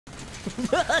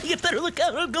You better look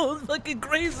out, I'm going fucking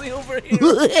crazy over here.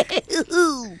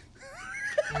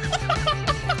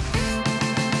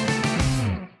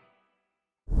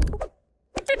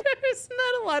 There's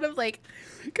not a lot of like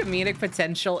comedic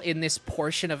potential in this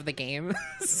portion of the game.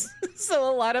 So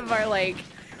a lot of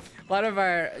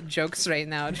our jokes right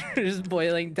now are just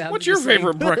boiling down. What's your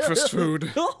favorite breakfast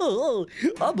food? Oh,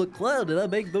 I'm a clown and I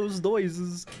make those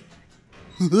noises.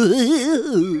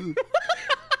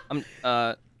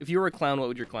 If you were a clown, what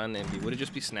would your clown name be? Would it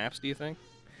just be Snaps, do you think?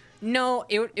 No,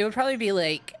 it would probably be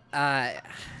like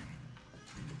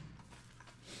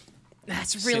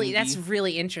that's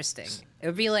really interesting. It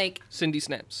would be like Cindy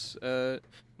Snaps.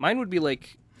 Mine would be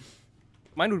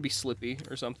Slippy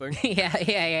or something.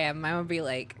 yeah. Mine would be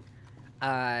like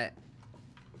I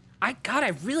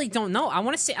really don't know. I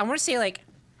want to say like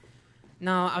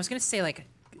no, I was going to say like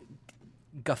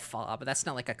Guffaw, but that's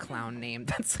not like a clown name.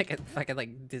 That's like a fucking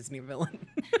like Disney villain.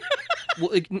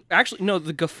 Well, actually, no.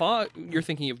 The Guffaw, you're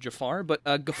thinking of Jafar, but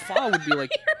Guffaw would be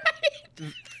like.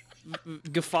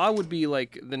 Guffaw would be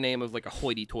like the name of like a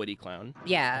hoity-toity clown.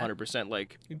 Yeah. 100%.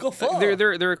 Like Guffaw.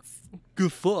 They're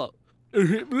Guffaw.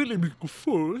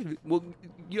 Well,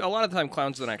 a lot of the time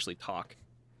clowns don't actually talk,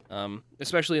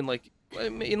 especially in like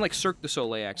Cirque du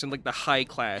Soleil acts, in like the high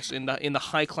class, in the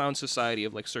high clown society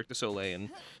of like Cirque du Soleil, and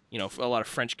you know, a lot of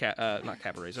French not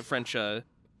cabarets, French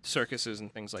circuses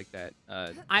and things like that.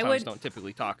 Clowns don't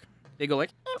typically talk. They go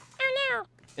like, oh no,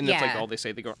 and that's like all they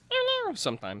say. They go, oh no,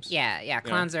 sometimes. Yeah.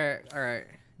 Clowns are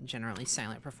generally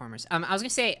silent performers. I was gonna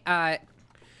say,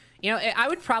 you know, I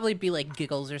would probably be like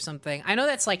Giggles or something. I know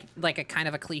that's like a kind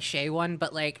of a cliche one,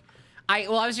 but like, I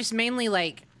was just mainly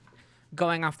like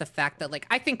going off the fact that like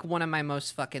I think one of my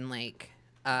most fucking like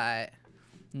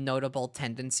notable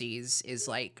tendencies is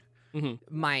like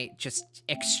my just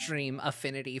extreme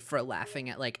affinity for laughing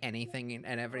at like anything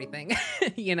and everything.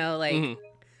 You know, like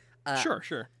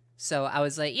Sure. So I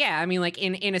was like, yeah, I mean, like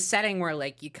in a setting where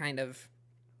like you kind of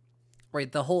where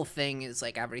the whole thing is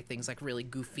like everything's like really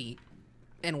goofy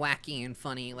and wacky and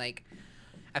funny, like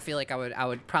I feel like I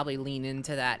would probably lean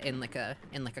into that in like a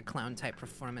clown type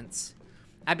performance.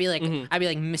 I'd be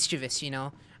like mischievous, you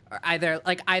know, or either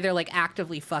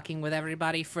actively fucking with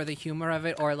everybody for the humor of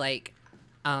it, or like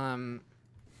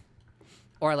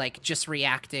just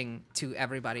reacting to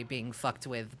everybody being fucked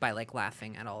with by like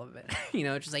laughing at all of it. You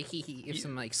know, just like hee hee. If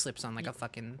someone like slips on like a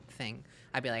fucking thing,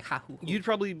 I'd be like ha hoo hoo. You'd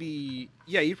probably be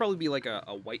like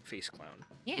a white face clown.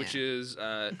 Yeah. Which is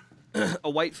a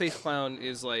white face clown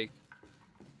is like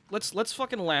let's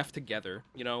fucking laugh together.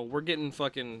 You know, we're getting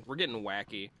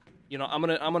wacky. You know, I'm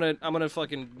gonna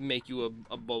fucking make you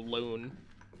a balloon.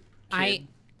 Kid.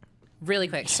 Really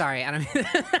quick, sorry, I don't.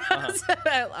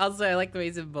 Also, I like the way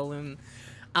you said balloon.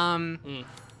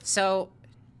 So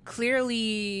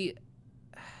clearly,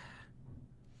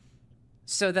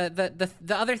 so the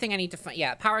other thing I need to find,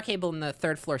 power cable in the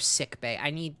 3rd floor sick bay.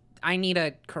 I need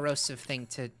a corrosive thing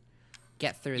to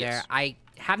get through there. I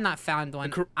have not found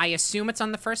one. I assume it's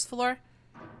on the 1st floor.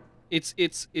 It's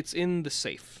in the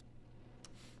safe.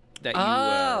 That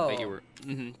you were.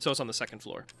 So it's on the 2nd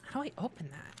floor. How do I open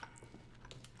that?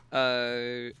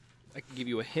 I can give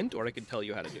you a hint, or I can tell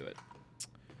you how to do it.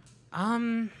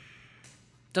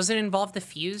 Does it involve the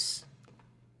fuse?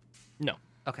 No.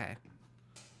 Okay.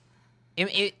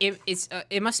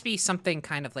 It must be something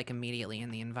kind of like immediately in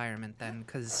the environment then,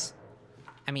 because,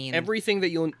 I mean, everything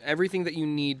that you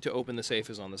need to open the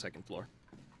safe is on the 2nd floor.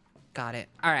 Got it.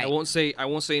 All right. I won't say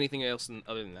anything else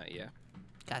other than that. Yeah.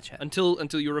 Gotcha. Until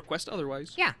you request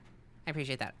otherwise. Yeah, I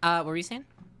appreciate that. What were you saying?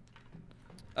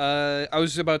 I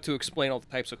was about to explain all the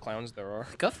types of clowns there are.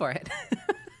 Go for it.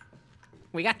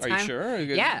 We got time. Are you sure?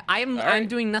 Yeah, I'm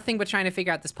doing nothing but trying to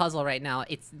figure out this puzzle right now.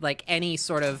 It's like any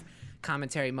sort of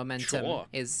commentary momentum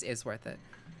is worth it.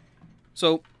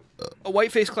 So, a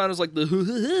white face clown is like the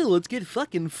let's get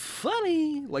fucking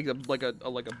funny, like a bozo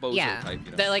type.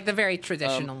 You know? Like the very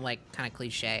traditional like kind of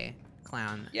cliche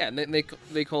clown. Yeah, and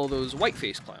they call those white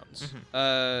face clowns.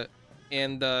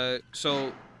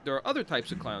 So there are other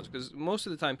types of clowns, because most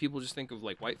of the time people just think of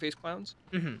like white face clowns.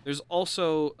 There's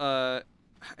also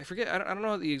I forget, I don't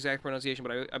know the exact pronunciation,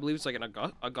 but I believe it's like an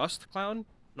August clown,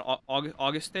 an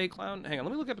Auguste clown. Hang on,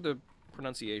 let me look up the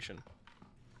pronunciation.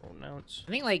 Pronounce.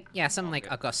 I think like something like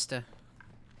Augusta.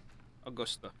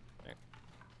 Augusta. Okay.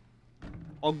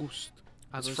 Auguste.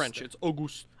 It's French. It's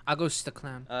Auguste. Auguste the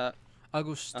clown.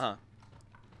 Auguste.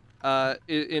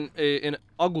 In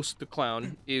Auguste the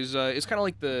clown is kind of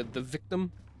like the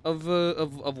victim of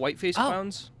whiteface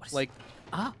clowns. Like.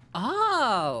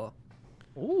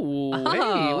 Ooh,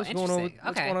 hey, what's going on?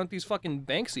 What's going on with these fucking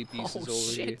Banksy pieces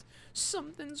over here?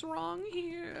 Something's wrong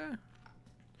here.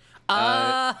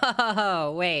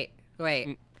 Oh, wait.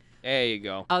 There you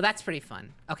go. Oh, that's pretty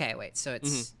fun. Okay, wait. So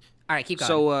it's all right. Keep going.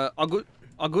 So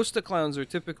Augusta clowns are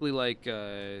typically like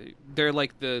they're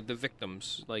like the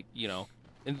victims, like, you know,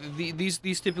 and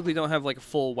these typically don't have like a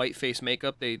full white face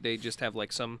makeup. They just have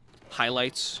like some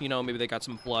highlights, you know. Maybe they got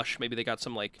some blush. Maybe they got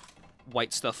some like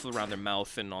white stuff around their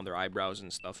mouth and on their eyebrows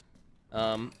and stuff.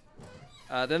 Then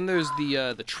there's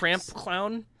the tramp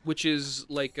clown, which is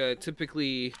like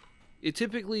typically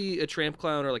a tramp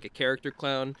clown or like a character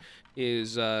clown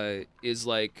is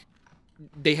like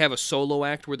they have a solo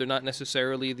act where they're not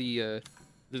necessarily the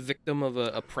victim of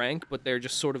a prank, but they're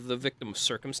just sort of the victim of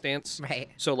circumstance. Right.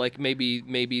 So like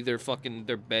maybe their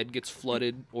bed gets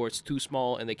flooded, or it's too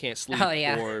small and they can't sleep, Oh,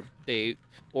 yeah.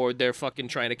 or they're fucking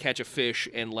trying to catch a fish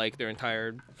and like their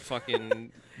entire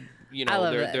fucking you I know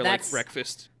love they're it. like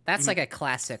breakfast. That's like a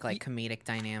classic like comedic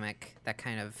dynamic that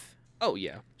kind of Oh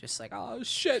yeah. just like, oh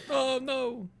shit, oh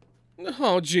no.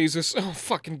 Oh Jesus! Oh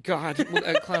fucking God! Well,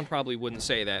 a clown probably wouldn't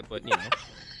say that, but you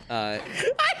know.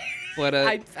 But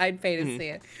I'd pay to see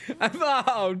it.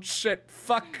 Oh shit!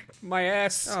 Fuck my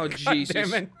ass! Oh God Jesus!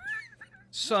 damn it.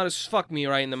 Son, just fuck me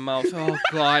right in the mouth. Oh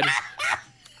God!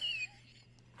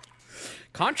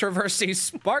 Controversy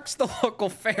sparks the local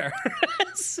fair.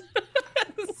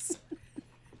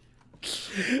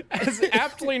 As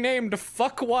aptly named,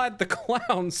 Fuckwad the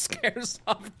Clown scares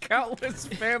off countless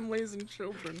families and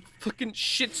children. Fucking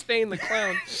shit stain the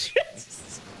clown.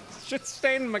 Shit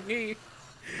stain McGee.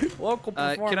 Local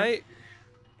performer.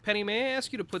 Penny, may I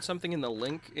ask you to put something in the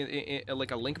link,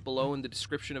 like a link below in the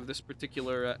description of this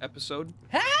particular episode?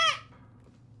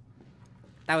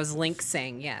 That was Link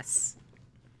saying yes.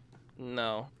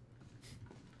 No.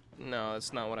 No,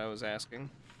 that's not what I was asking.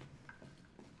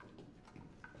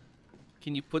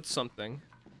 Can you put something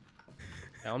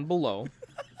down below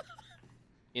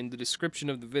in the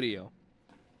description of the video,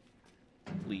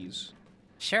 please?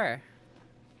 Sure.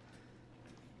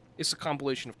 It's a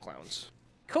compilation of clowns.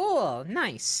 Cool.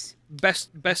 Nice.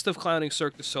 Best of clowning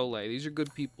Cirque du Soleil. These are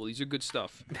good people. These are good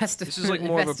stuff. This is like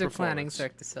more of a clowning performance.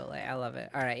 Cirque du Soleil. I love it.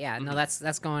 All right. Yeah. No,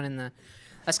 that's going in the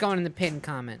pinned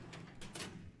comment.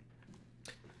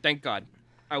 Thank God.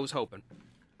 I was hoping.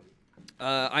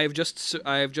 I have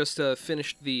just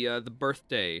finished the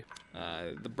birthday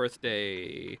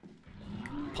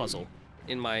puzzle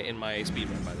in my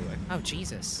speedrun, by the way. Oh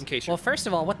Jesus. In case well, you're... first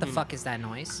of all, what the fuck is that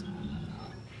noise?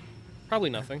 Probably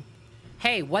nothing.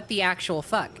 Hey, what the actual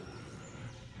fuck?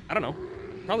 I don't know.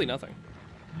 Probably nothing.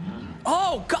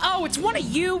 Oh, oh, it's one of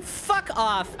you. Fuck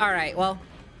off. All right. Well.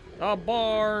 A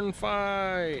barn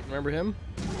fight. Remember him?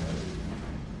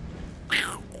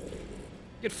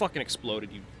 Get fucking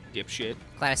exploded, you dipshit.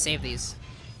 Glad I saved these.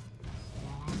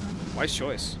 Wise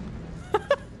choice.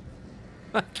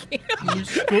 I can't.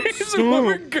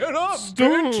 Stop! Get up,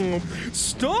 Stop! bitch!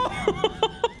 Stop!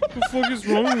 What the fuck is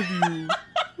wrong with you?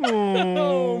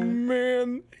 Oh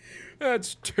man,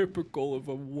 that's typical of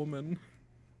a woman.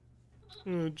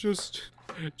 Just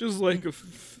like a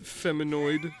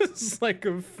feminoid. It's like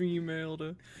a female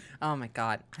to. Oh my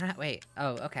God. Wait.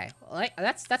 Oh, okay. Well,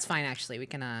 that's fine actually. We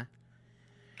can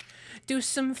do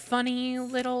some funny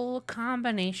little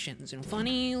combinations and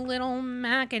funny little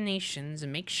machinations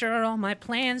and make sure all my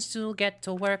plans still get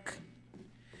to work.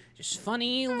 Just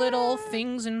funny little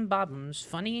things and bobums,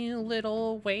 funny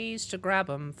little ways to grab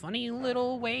them, funny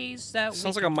little ways that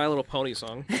Sounds like a My Little Pony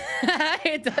song.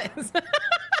 It does.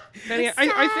 Penny,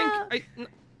 I think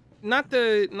not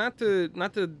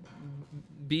to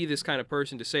be this kind of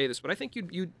person to say this, but I think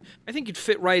you'd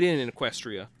fit right in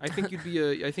Equestria. I think you'd be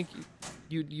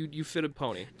you fit a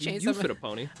pony. James, you fit a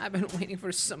pony. I've been waiting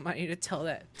for somebody to tell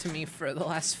that to me for the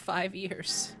last 5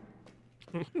 years.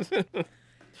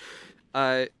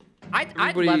 I'd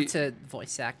love to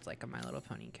voice act like a My Little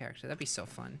Pony character. That'd be so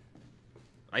fun.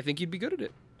 I think you'd be good at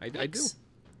it. I do. Thanks.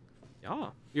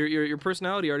 Yeah. Your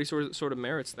personality already sort of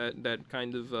merits that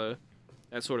kind of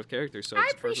that sort of character. So I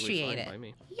it's perfectly appreciate fine it. by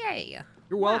me. Yay.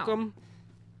 You're Wow. welcome.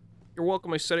 You're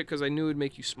welcome. I said it because I knew it'd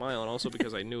make you smile, and also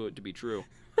because I knew it to be true.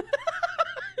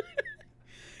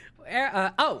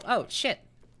 Oh, shit.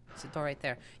 There's a door right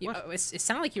there. It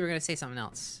sounded like you were going to say something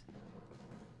else.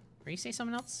 Were you say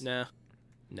something else? Nah.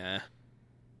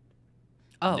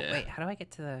 Oh, Nah. wait. How do I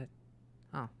get to the...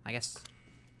 Oh, I guess...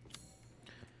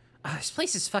 this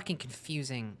place is fucking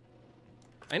confusing.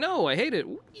 I know. I hate it.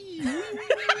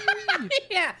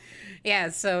 Yeah.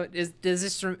 So does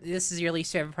this is your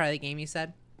least favorite part of the game? You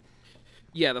said.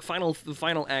 Yeah, the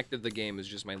final act of the game is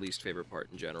just my least favorite part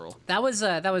in general. That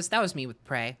was me with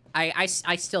Prey. I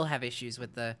still have issues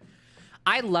with the.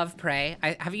 I love Prey.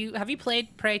 Have you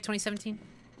played Prey 2017?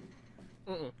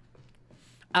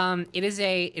 It is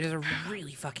a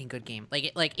really fucking good game.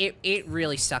 It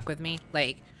really stuck with me.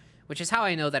 Which is how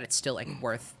I know that it's still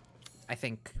worth, I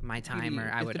think, my time. Or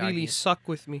I would It really argue. sucked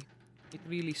with me. It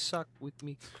really sucked with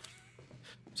me.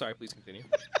 Sorry, please continue.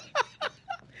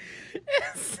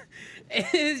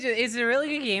 It's a really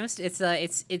good game.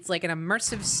 It's like an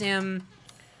immersive sim,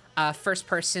 first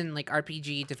person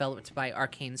RPG developed by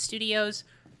Arcane Studios.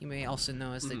 You may also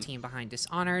know as the team behind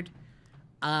Dishonored.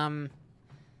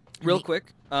 Real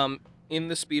quick, in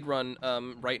the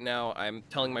speedrun, right now, I'm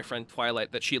telling my friend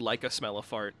Twilight that she like a smell a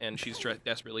fart, and she's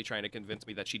desperately trying to convince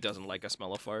me that she doesn't like a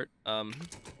smell a fart.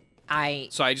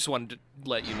 So I just wanted to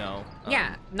let you know.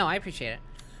 Yeah, no, I appreciate it.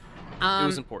 It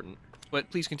was important. But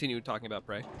please continue talking about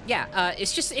Prey. Yeah,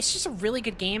 it's just a really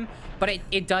good game, but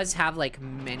it does have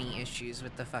many issues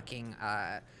with the fucking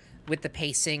with the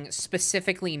pacing,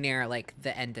 specifically near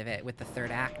the end of it with the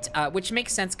third act, which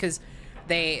makes sense because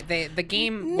the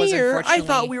game was unfortunately. I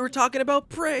thought we were talking about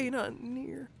Prey, not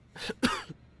Near.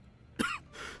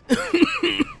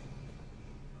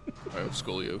 I have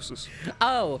scoliosis.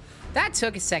 Oh, that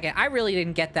took a second. I really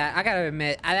didn't get that. I gotta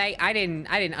admit, I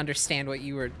didn't understand what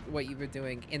you were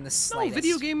doing in the slightest. No,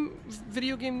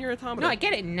 video game Near Automata. No, I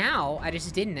get it now. I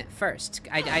just didn't at first.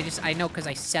 I know because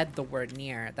I said the word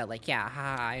near that yeah,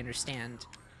 haha, I understand.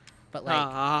 But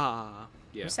yeah.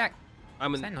 Where's that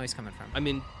noise coming from? I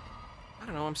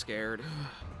don't know. I'm scared.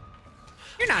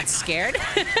 You're not scared.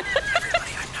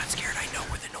 Everybody, I'm not scared. I know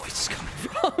where the noise is coming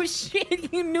from. Oh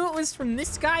shit! You knew it was from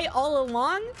this guy all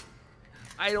along?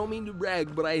 I don't mean to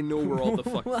brag, but I know where all the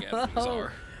fucking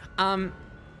enemies are.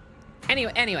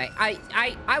 Anyway,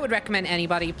 I would recommend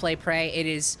anybody play Prey. It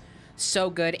is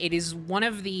so good. It is one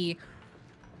of the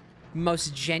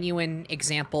most genuine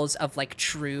examples of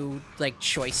true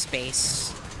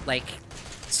choice-based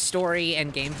story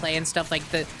and gameplay and stuff.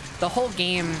 The whole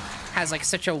game has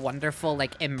such a wonderful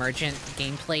emergent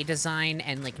gameplay design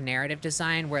and narrative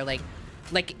design where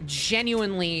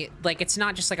genuinely it's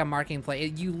not just a marketing play.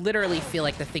 You literally feel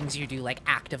the things you do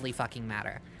actively fucking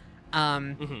matter.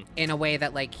 In a way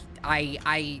that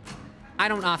I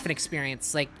don't often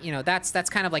experience. That's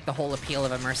kind of the whole appeal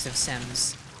of immersive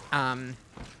sims. And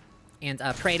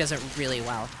Prey does it really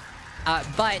well.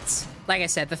 But like I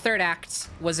said, the third act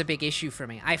was a big issue for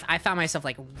me. I found myself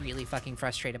really fucking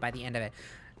frustrated by the end of it.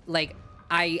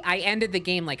 I ended the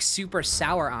game super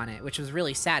sour on it, which was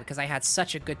really sad because I had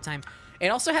such a good time. It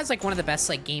also has one of the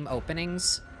best game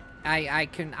openings I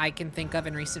can think of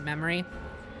in recent memory.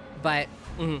 But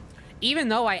even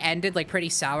though I ended pretty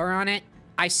sour on it,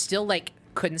 I still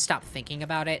couldn't stop thinking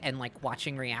about it and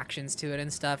watching reactions to it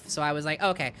and stuff. So I was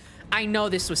okay, I know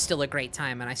this was still a great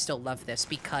time and I still love this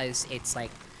because it's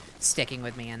sticking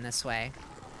with me in this way.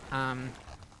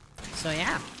 So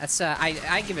yeah, that's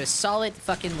I give it a solid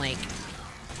fucking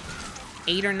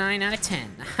 8 or 9 out of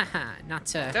 10. Not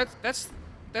to.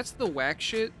 That's the whack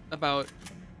shit about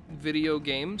video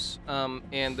games,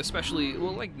 and especially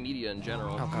media in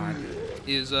general. Oh god.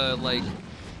 Is I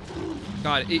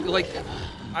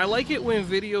like it when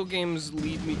video games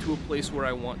lead me to a place where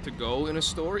I want to go in a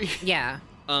story. Yeah.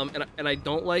 And I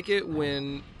don't like it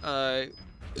when they're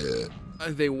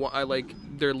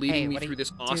leading me through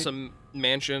this awesome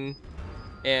mansion,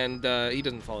 and he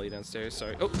doesn't follow you downstairs.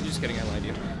 Sorry. Oh, just kidding. I lied to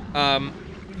you.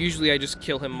 Usually I just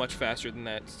kill him much faster than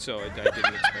that, so I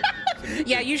didn't expect it.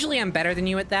 Yeah, usually I'm better than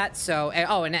you at that. So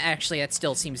and actually that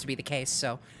still seems to be the case.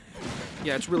 So.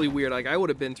 Yeah, it's really weird. I would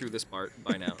have been through this part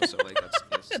by now, so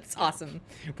that's awesome.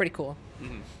 Pretty cool.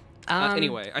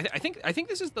 Anyway, I think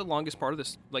this is the longest part of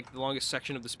this, the longest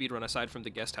section of the speedrun aside from the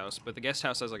guest house. But the guest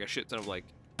house has a shit ton of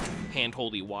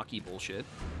hand-holdy, walkie bullshit.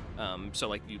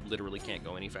 So you literally can't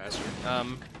go any faster.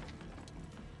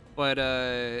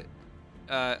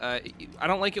 I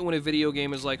don't like it when a video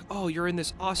game is oh, you're in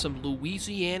this awesome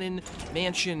Louisianan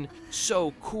mansion,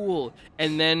 so cool,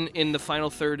 and then in the final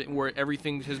third where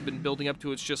everything has been building up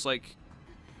to, it's just now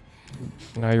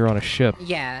you're on a ship.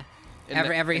 Yeah.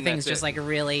 Everything's just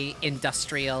really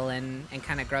industrial and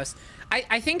kind of gross.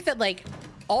 I think that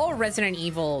all Resident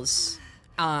Evils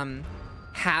have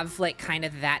kind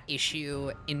of that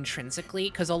issue intrinsically,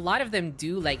 because a lot of them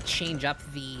do change up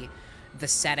the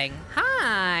setting.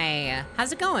 Hi,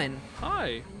 how's it going?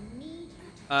 Hi.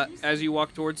 As you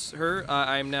walk towards her,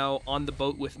 I am now on the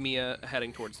boat with Mia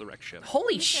heading towards the wreck ship.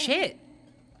 Holy shit.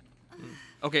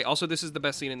 Okay, also this is the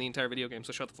best scene in the entire video game,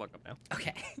 so shut the fuck up now.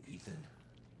 Okay.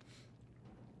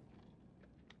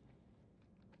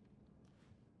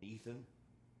 Ethan?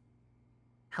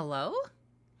 Hello?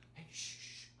 Hey,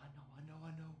 shh. I know.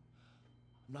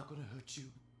 I'm not gonna hurt you.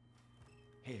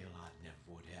 Hell, I never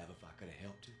would have if I could have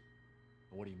helped you.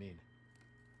 What do you mean?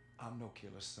 I'm no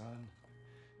killer, son.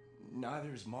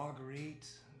 neither is Marguerite,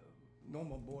 nor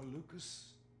my boy Lucas,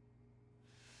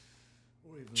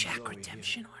 or even Jack Zoe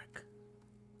redemption here. arc.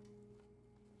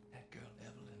 That girl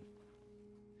Evelyn,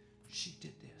 she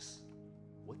did this.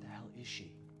 What the hell is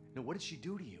she? No, what did she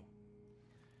do to you?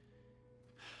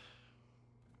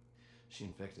 She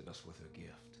infected us with her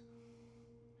gift.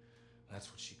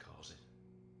 That's what she calls it.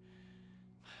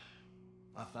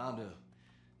 I found her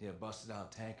near a busted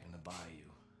out tank in the bayou.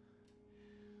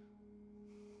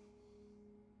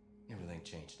 Everything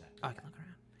changed that Oh, I day. can look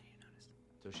around. You noticed.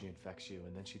 So she infects you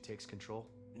and then she takes control?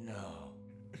 No.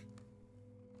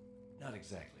 Not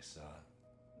exactly, son.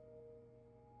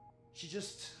 She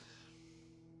just...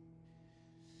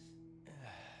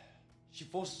 She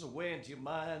forces her way into your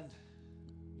mind,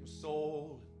 your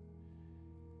soul.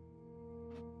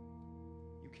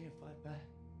 You can't fight back.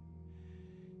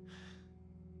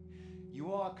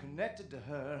 You are connected to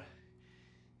her,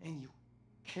 and you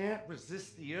can't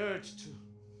resist the urge to...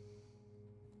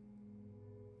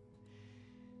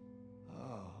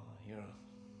 Oh,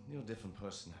 you're a different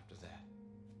person after that.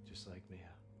 Just like Mia.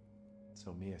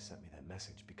 So Mia sent me that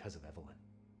message because of Evelyn.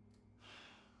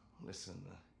 Listen,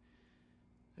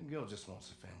 the girl just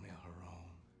wants a family of her own.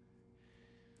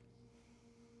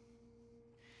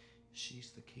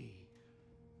 She's the key,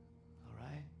 all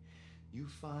right? You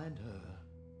find her,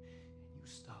 and you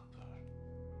stop her.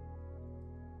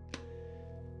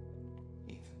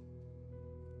 Ethan,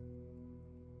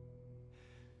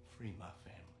 free my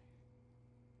family,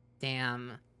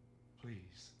 Damn.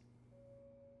 please.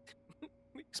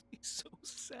 Makes me so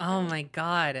sad. Oh my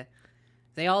god.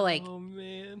 They all like Oh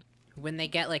man. when they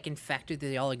get like infected,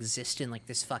 they all exist in like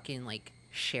this fucking like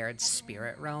shared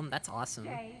spirit realm. That's awesome.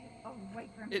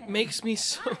 It makes me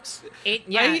so sad.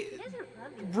 Yeah.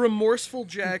 Remorseful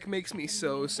Jack makes me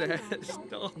so sad.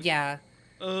 Stop. Yeah.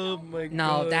 Oh my god.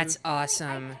 No, that's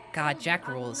awesome. God, Jack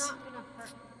rules.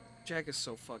 Jack is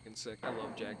so fucking sick. I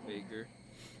love Jack Baker.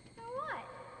 So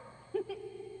what?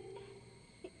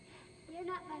 You're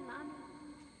not my mom.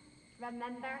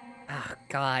 Remember? Oh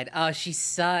god. Oh, she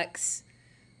sucks.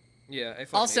 Yeah, I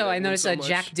fucking Also, hate I Evelyn noticed so that much.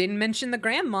 Jack didn't mention the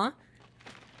grandma.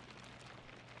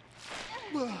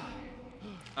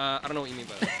 I don't know what you mean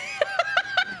by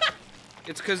that.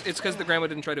 it's cause the grandma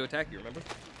didn't try to attack you, remember?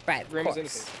 Right, of Grandma's course.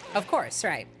 innocent. Of course,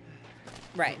 right.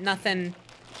 Right, nothing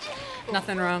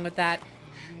wrong with that.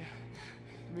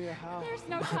 Mia, how? There's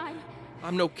no time.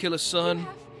 I'm no killer son.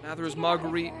 Neither is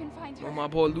Marguerite nor my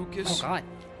boy Lucas. Oh god.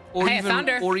 Or Hey, even, I found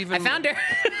her. Or even. I found her.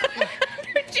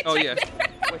 Oh yeah.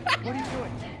 Wait, what are you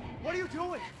doing? What are you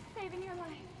doing? Saving your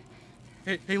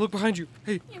life. Hey, look behind you.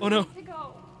 Hey, You oh no. need to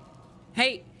go.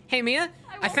 Hey, Mia.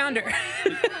 I won't found be her.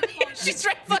 away. She's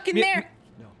right fucking Mia- there.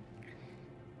 No.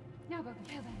 Now go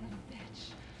kill that little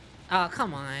bitch. Oh,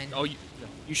 come on. Oh,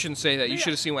 you shouldn't say that. You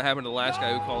should have seen what happened to the last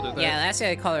guy who called it that. Yeah, that's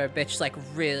why I call her a bitch. Like,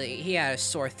 really, he had a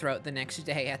sore throat the next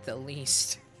day at the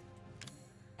least.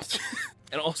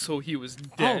 And also, he was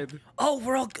dead. Oh,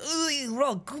 we're all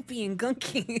goopy and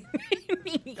gunky.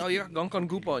 Oh, you got gunk on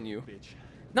goop on you.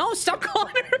 No, stop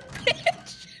calling her a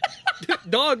bitch.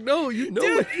 Dog, no, you know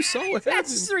Dude, it. You saw what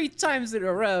That's happened. 3 times in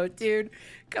a row, dude.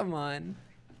 Come on.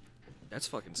 That's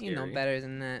fucking scary. You know better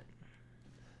than that.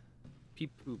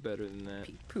 Peep poo better than that.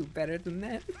 Poo better than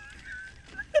that.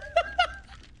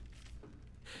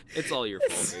 It's all your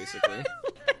fault, basically.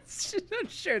 I'm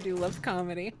sure do love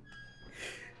comedy.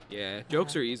 Yeah,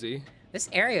 jokes are easy. This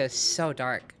area is so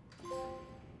dark.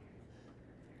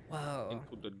 Whoa.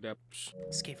 Into the depths.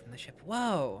 Escape from the ship.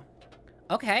 Whoa.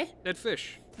 Okay. Dead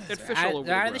fish. Dead fish Out, all over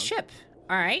they're the out ground. of the ship.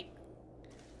 All right.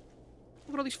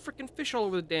 Look at all these freaking fish all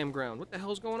over the damn ground. What the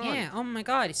hell's going on? Yeah. Oh my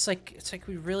God. It's like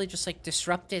we really just like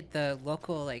disrupted the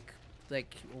local like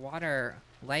water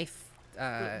life.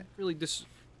 Really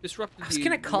disrupted I was the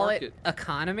gonna call market. it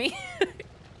economy.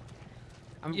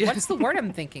 Yeah. What's the word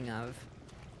I'm thinking of?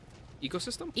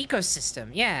 Ecosystem?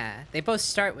 Ecosystem. Yeah. They both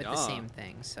start with the Yeah. same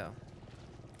thing. So.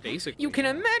 Basically. You can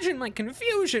imagine my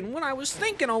confusion when I was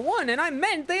thinking of one and I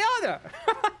meant the other.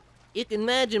 You can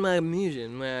imagine my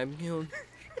amusement when I'm, killed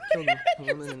a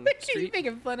woman in the She's street.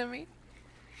 making fun of me.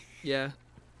 Yeah.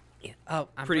 Oh,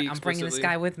 I'm Pretty bringing this explicitly.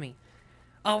 guy with me.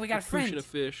 Oh, we got a friend. Pushing a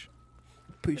fish.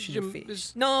 Pushing Jim a fish.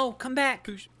 is- No, come back.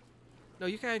 Push. No,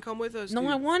 you can't come with us. No,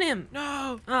 dude. I want him.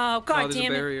 No. Oh, God no, there's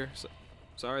damn a it. barrier.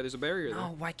 Sorry, there's a barrier there.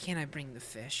 Oh, why can't I bring the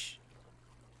fish?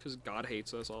 Because God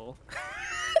hates us all.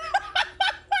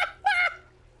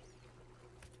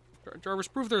 Jarvis,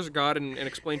 prove there's a God and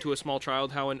explain to a small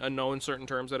child how and know in certain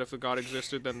terms that if a God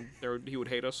existed, then he would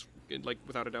hate us, like,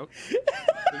 without a doubt.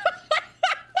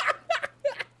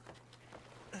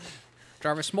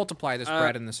 Jarvis, multiply this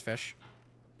bread and this fish.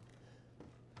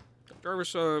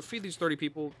 Jarvis, feed these 30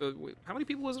 people. Wait, how many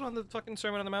people was it on the fucking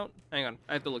Sermon on the Mount? Hang on,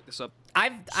 I have to look this up.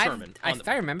 If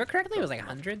I remember correctly, it was like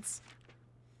hundreds.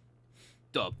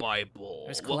 The Bible.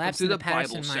 There's Welcome collapse to in the the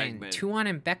Patterson Bible mine. segment. Tuon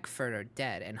and Beckford are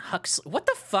dead, and Huxley. What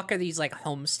the fuck are these like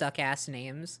Homestuck ass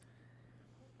names?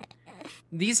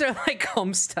 These are like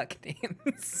Homestuck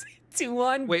names.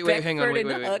 Tuon, Wait, Beckford, hang on, and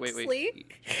wait. Huxley.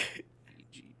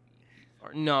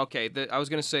 No, okay. I was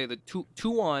gonna say that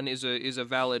Tuon is a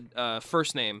valid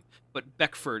first name, but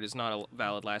Beckford is not a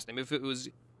valid last name. If it was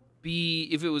Beckfer,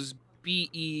 if it was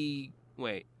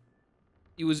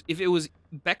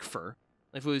Becfor,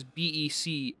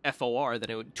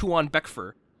 then Tuon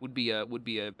Beckfer would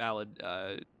be a valid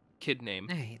kid name.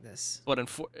 I hate this. But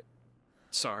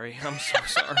sorry, I'm so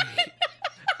sorry.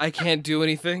 I can't do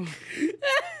anything.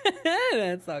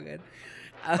 That's all good.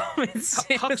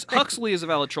 Huxley is a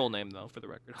valid troll name, though, for the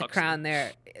record.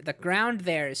 The ground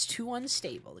there is too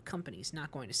unstable. The company's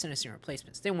not going to send us any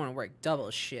replacements. They want to work double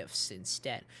shifts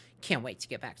instead. Can't wait to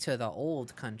get back to the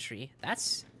old country.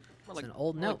 That's an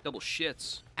old note. Like double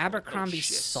shits. Abercrombie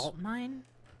salt mine?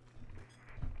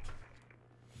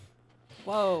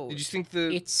 Whoa. Did you think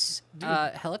it's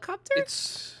helicopter?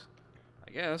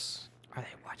 I guess. Are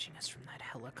they watching us from that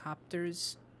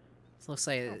helicopters? This looks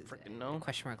like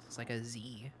question mark looks like a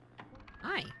Z.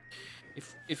 Hi.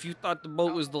 If you thought the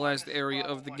boat was the last area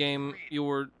of the game, you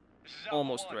were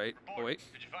almost right. Oh wait.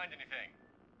 Did you find anything?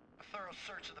 A thorough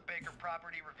search of the Baker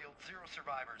property revealed 0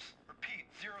 survivors. Repeat,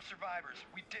 0 survivors.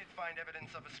 We did find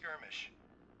evidence of a skirmish.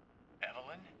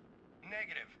 Evelyn?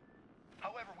 Negative.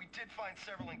 However, we did find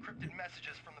several encrypted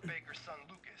messages from the Baker's son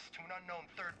Lucas to an unknown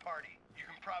third party. You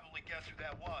can probably guess who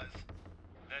that was.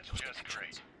 That's just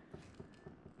great.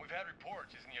 We've had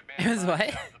reports using the It was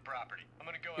abandoned what? of the property. I'm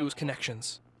gonna go. It was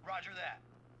connections. Roger that.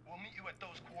 We'll meet you at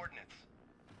those coordinates.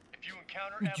 If you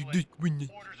encounter Evelyn,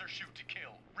 orders are shoot to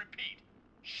kill. Repeat,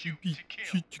 shoot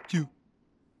to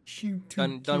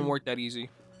kill. Doesn't work that easy.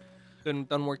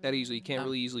 Doesn't work that easy. You can't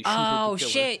really easily shoot her Oh to kill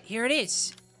her. shit! Here it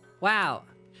is. Wow.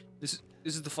 This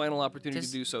is the final opportunity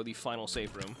to do so. The final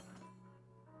safe room.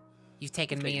 You've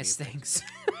taken Mia's things.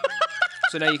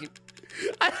 So now you can.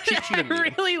 I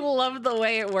really love the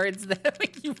way it words that.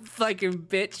 Like, you fucking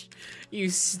bitch. You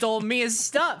stole Mia's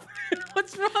stuff.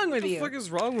 What's wrong with you? What the fuck is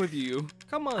wrong with you?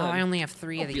 Come on. Oh, I only have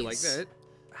 3 of Don't these. be like that.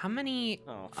 How many?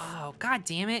 Oh. Oh, god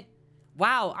damn it.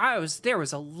 Wow, there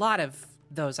was a lot of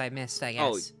those I missed, I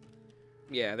guess.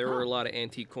 Yeah, there were a lot of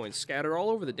antique coins scattered all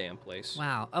over the damn place.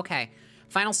 Wow, okay.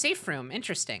 Final safe room,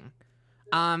 interesting.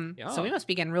 So we must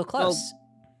be getting real close. Well,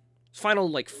 final,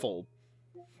 like, full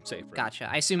safe room. Gotcha.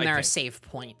 I assume there are save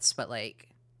points, but, like,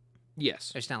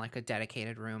 Yes. there's not, like, a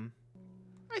dedicated room.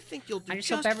 I think you'll do I just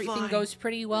hope everything goes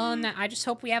pretty well, and that I just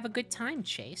hope we have a good time,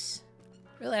 Chase.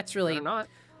 Really, that's really... Better not.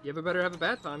 You better have a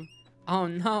bad time. Oh,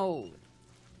 no.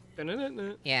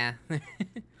 Da-na-na-na. Yeah.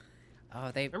 Oh,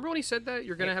 they... Remember when he said that?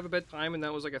 You're gonna have a bad time, and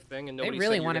that was like a thing, and nobody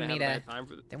really said wanted you're gonna me have a to- bad time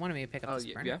for the... They wanted me to pick up Oh, this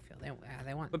yeah, burner yeah. field.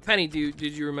 They want... But Penny, did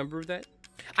you remember that?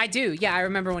 I do. Yeah, I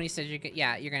remember when he said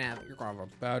you're gonna have a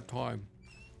bad time.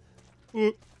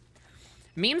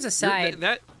 Memes aside,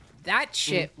 that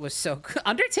shit was so cool.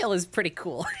 Undertale is pretty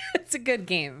cool. It's a good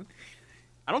game.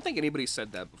 I don't think anybody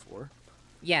said that before.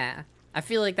 Yeah, I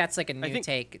feel like that's like a new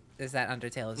take. Is that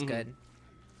Undertale is good?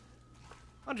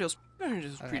 Undertale's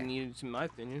pretty neat in my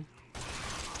opinion.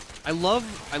 I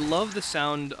love the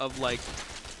sound of like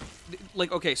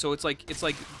okay, so it's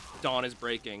like dawn is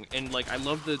breaking, and like I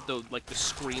love the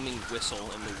screaming whistle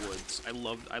in the woods. I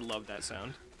love that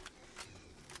sound.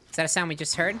 Is that a sound we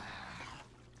just heard?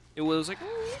 It was like,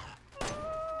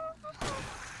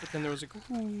 but then there was like,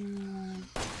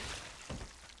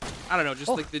 I don't know, just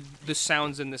like the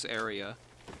sounds in this area.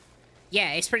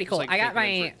 Yeah, it's pretty cool. Like, I got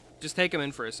my. Just take them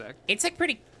in for a sec. It's like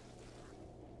pretty.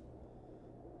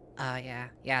 Yeah,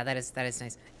 that is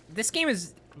nice. This game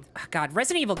is, God,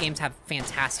 Resident Evil games have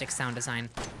fantastic sound design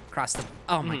across the.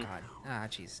 Oh my God,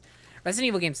 jeez, Resident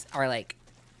Evil games are like,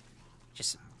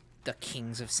 just the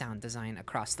kings of sound design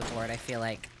across the board. I feel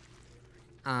like.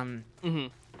 I've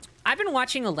been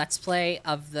watching a Let's Play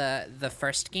of the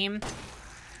first game.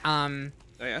 Oh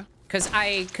yeah.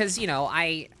 Cause you know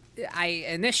I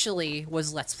initially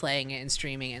was Let's Playing it and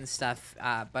streaming it and stuff,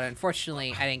 but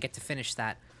unfortunately I didn't get to finish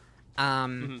that.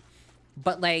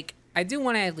 But like I do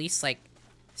want to at least like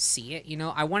see it, you know.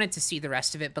 I wanted to see the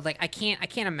rest of it, but like I can't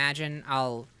imagine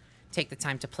I'll take the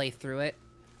time to play through it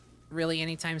really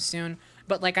anytime soon.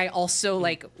 But like I also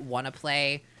like want to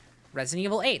play Resident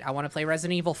Evil 8. I want to play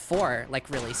Resident Evil 4 like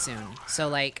really soon. So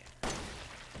like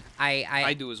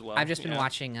I do as well. I've just been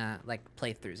watching like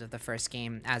playthroughs of the first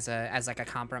game as like a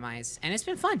compromise, and it's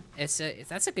been fun. That's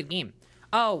a good game.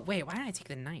 Oh wait, why did I take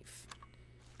the knife?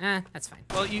 That's fine.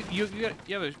 Well, you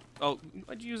have a. Oh,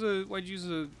 why'd you use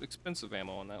a expensive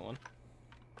ammo on that one?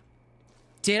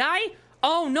 Did I?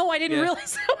 Oh no, I didn't Yeah.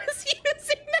 realize I was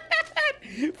using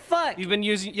that. Fuck. You've been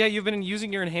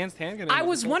using your enhanced handgun. I ammo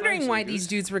was this whole time, wondering so why you're these good.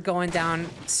 dudes were going down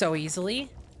so easily.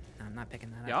 No, I'm not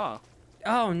picking that up.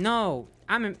 Yeah. Oh no,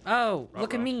 oh,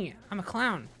 look at Ruh-roh. me. I'm a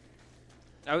clown.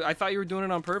 I thought you were doing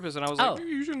it on purpose, and I was Oh. like,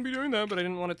 you shouldn't be doing that, but I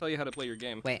didn't want to tell you how to play your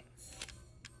game. Wait.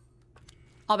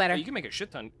 All better. You can make a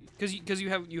shit ton, because you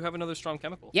have another strong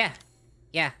chemical. Yeah.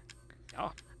 Yeah. Yeah.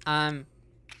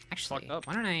 Actually, Fucked up.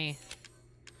 why don't I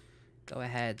go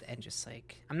ahead and just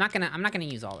like I'm not gonna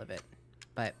use all of it,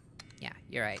 but yeah,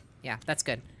 you're right. Yeah, that's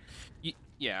good.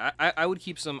 Yeah, I would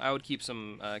keep some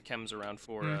chems around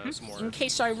for some more. In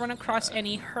case I run across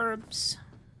any herbs.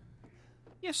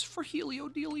 Yes, for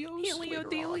Heliodelios.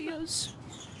 Heliodelios.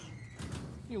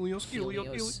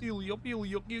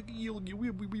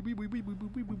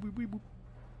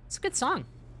 It's a good song.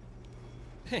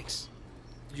 Thanks.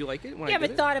 Did you like it when You I ever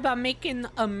did thought about making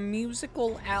a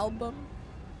musical album?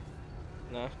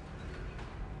 it? No.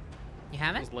 You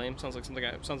haven't? Sounds lame. Sounds like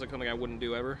something I wouldn't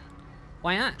do ever.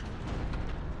 Why not?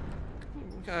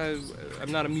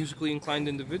 I'm not a musically inclined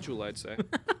individual, I'd say.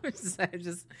 I'm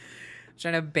just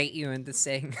trying to bait you into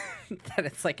saying that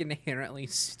it's like inherently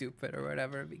stupid or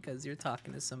whatever because you're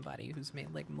talking to somebody who's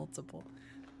made like multiple.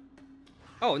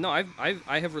 Oh no,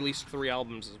 I have released 3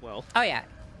 albums as well. Oh yeah.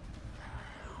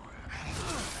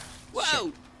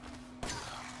 Whoa!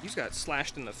 He's got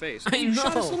slashed in the face. I You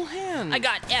shot his know. little hand. I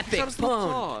got You epic shot his little bone.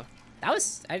 claw. That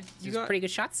was got- pretty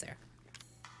good shots there.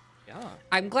 Yeah.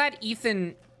 I'm glad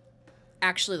Ethan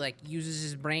actually like uses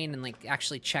his brain and like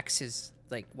actually checks his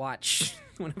like watch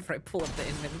whenever I pull up the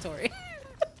inventory.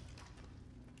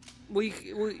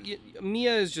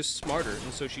 Mia is just smarter,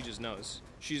 and so she just knows.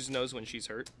 She just knows when she's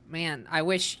hurt. Man, I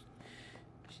wish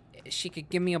she could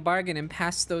give me a bargain and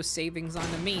pass those savings on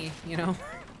to me, you know?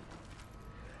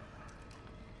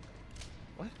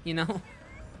 What? You know?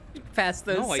 Pass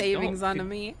those No, I savings don't. on to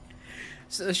me.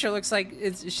 So it sure looks like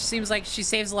it seems like she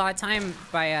saves a lot of time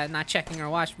by not checking her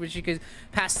watch, but she could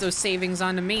pass those savings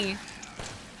on to me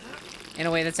in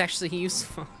a way that's actually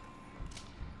useful.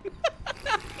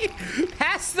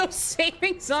 Pass those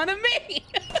savings on to me.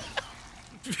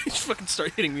 You fucking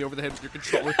start hitting me over the head with your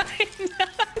controller.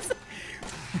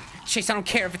 Chase, I don't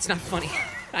care if it's not funny.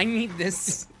 I need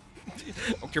this.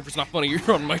 I don't care if it's not funny.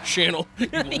 You're on my channel. You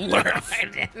will laugh.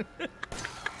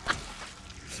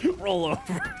 Roll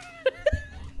over.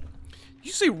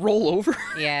 You say roll over?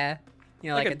 Yeah. You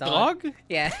know, like, Like a a dog? dog?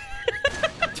 Yeah.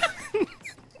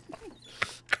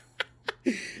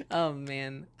 Oh,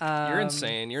 man. You're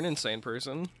insane. You're an insane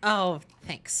person. Oh,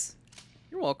 thanks.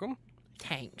 You're welcome.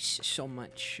 Thanks so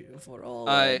much for all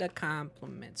I- of the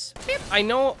compliments. I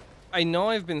know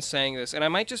I've been saying this, and I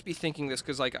might just be thinking this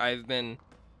because, like, I've been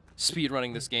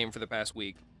speedrunning this game for the past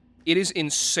week. It is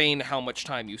insane how much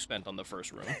time you spent on the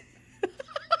first room.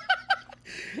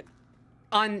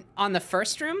 On the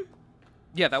first room?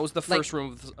 Yeah, that was the first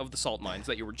room of the salt mines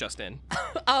that you were just in.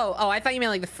 Oh, I thought you meant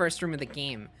like the first room of the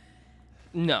game.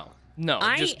 No,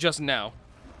 just now.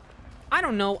 I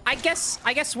don't know. I guess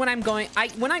when I'm going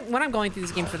when I'm going through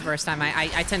this game for the first time,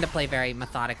 I tend to play very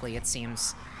methodically, it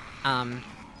seems. And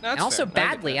That's also fair. I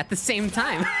get badly that. at the same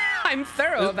time. I'm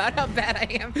thorough about how bad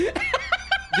I am.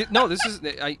 No, this is.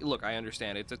 Look, I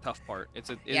understand. It's a tough part.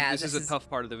 Yeah, this is a this is- tough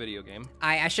part of the video game.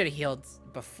 I should have healed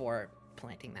before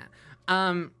planting that.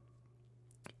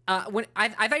 When I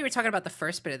thought you were talking about the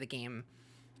first bit of the game.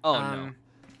 Oh no.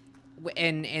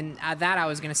 And that I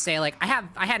was gonna say, like, I had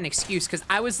an excuse because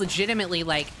I was legitimately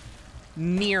like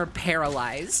near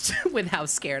paralyzed with how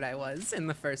scared I was in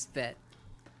the first bit.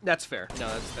 That's fair. No,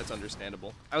 that's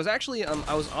understandable. I was actually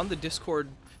I was on the Discord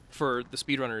for the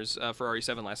speedrunners for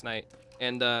RE7 last night,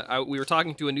 and we were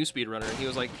talking to a new speedrunner, and he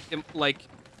was like,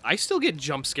 I still get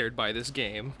jump scared by this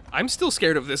game. I'm still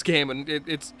scared of this game, and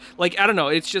it's like, I don't know.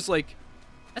 It's just like,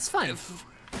 That's fun.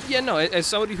 yeah, no. As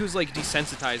somebody who's like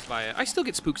desensitized by it, I still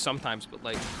get spooked sometimes, but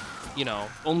like, you know,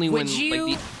 only Would when you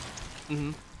like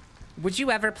the. Would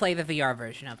you ever play the VR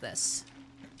version of this?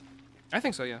 I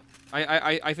think so. Yeah.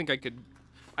 I think I could.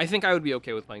 I think I would be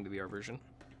okay with playing the VR version.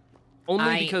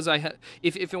 Only because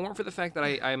if it weren't for the fact that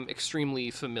I'm extremely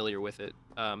familiar with it.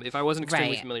 If I wasn't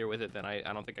extremely Right. familiar with it, then I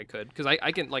don't think I could. Because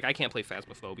I can't play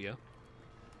Phasmophobia.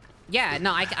 Yeah,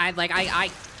 no,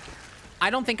 I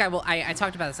don't think I will. I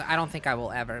talked about this. I don't think I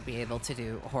will ever be able to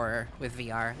do horror with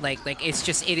VR. Like it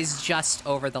is just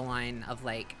over the line of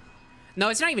like, no,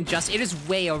 it's not even just. It is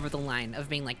way over the line of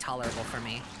being like tolerable for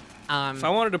me. If I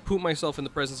wanted to poop myself in the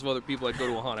presence of other people, I'd go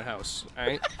to a haunted house. All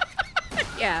right.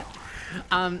 Yeah.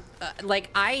 Like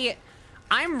I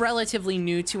I'm relatively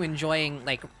new to enjoying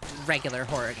like regular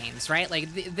horror games, right?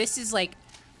 Like this is like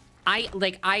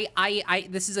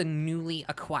this is a newly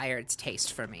acquired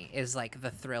taste for me, is like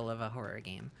the thrill of a horror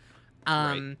game.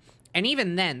 Right. And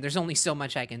even then, there's only so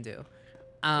much I can do.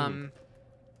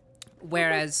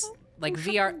 Whereas like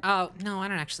VR, oh no, I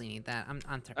don't actually need that. I'm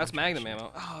That's Magnum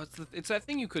ammo. Oh, it's that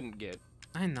thing you couldn't get.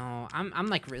 I know. I'm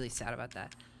like really sad about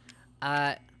that.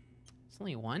 It's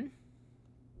only one.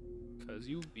 Cause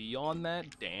you be on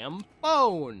that damn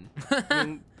phone. I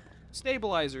mean,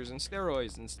 stabilizers and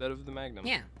steroids instead of the Magnum.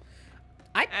 Yeah.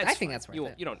 I think that's worth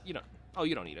it. You don't. Oh,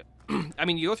 you don't need it. I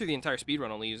mean, you go through the entire speedrun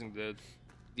only using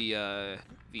the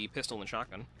pistol and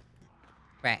shotgun.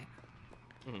 Right.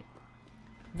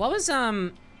 What was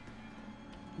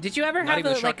Did you ever Not have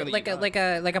even the a, shotgun that you got.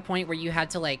 like a point where you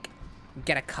had to like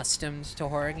get accustomed to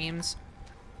horror games?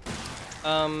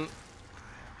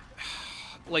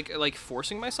 Like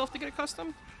forcing myself to get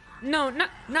accustomed? No,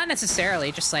 not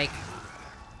necessarily. Just like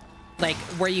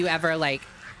were you ever like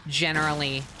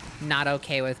generally not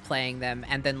okay with playing them,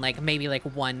 and then like maybe like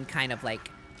one kind of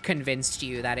like convinced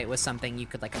you that it was something you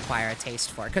could like acquire a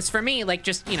taste for? Because for me, like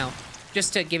just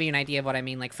to give you an idea of what I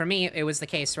mean, like for me it was the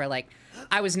case where like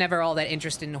I was never all that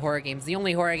interested in horror games. The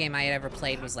only horror game I had ever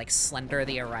played was like Slender: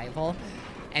 The Arrival.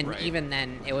 And right. even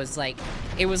then, it was like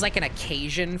an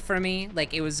occasion for me.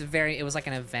 Like it was like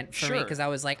an event for me, because I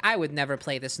was like, I would never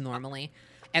play this normally.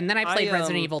 And then I played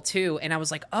Resident Evil 2, and I was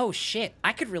like, oh shit,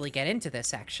 I could really get into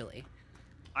this actually.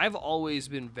 I've always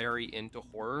been very into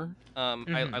horror.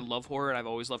 I love horror, and I've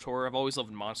always loved horror. I've always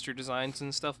loved monster designs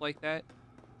and stuff like that.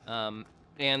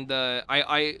 And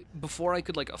I before I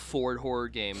could like afford horror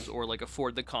games or like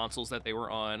afford the consoles that they were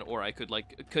on, or I could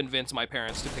like convince my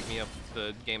parents to pick me up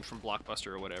the games from Blockbuster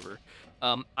or whatever,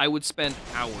 I would spend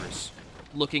hours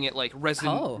looking at like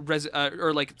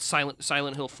or like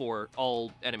Silent Hill 4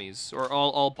 all enemies or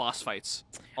all boss fights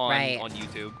on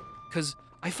YouTube, because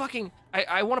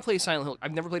I want to play Silent Hill.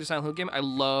 I've never played a Silent Hill game. I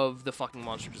love the fucking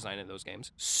monster design in those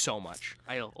games so much.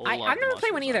 I've never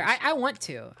played one either. I want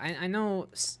to. I know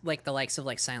like the likes of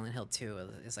like Silent Hill 2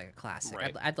 is like a classic.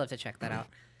 Right. I'd love to check that out.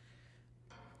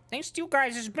 Thanks to you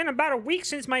guys, it's been about a week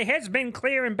since my head's been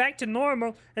clear and back to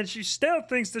normal, and she still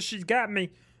thinks that she's got me.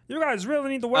 You guys really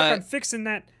need to work on fixing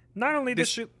that. Not only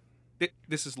this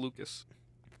is Lucas.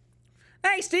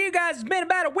 Thanks to you guys, it's been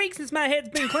about a week since my head's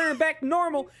been clearing back to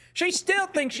normal. She still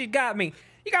thinks she got me.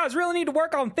 You guys really need to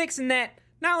work on fixing that.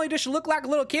 Not only does she look like a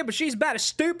little kid, but she's about as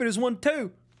stupid as one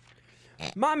too.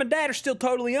 Mom and Dad are still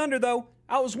totally under though.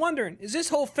 I was wondering, is this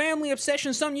whole family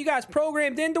obsession something you guys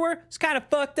programmed into her? It's kind of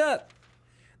fucked up.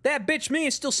 That bitch me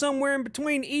is still somewhere in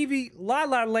between Evie, La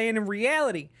La Land, and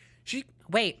reality.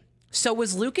 Wait, so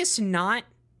was Lucas not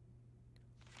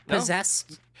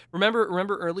possessed? No.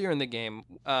 Remember earlier in the game,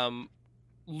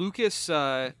 Lucas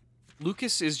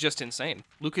is just insane.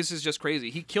 Lucas is just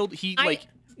crazy. I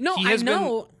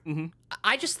know.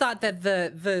 I just thought that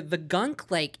the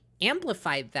gunk like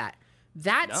amplified that.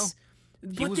 That's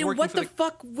but then what the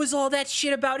fuck was all that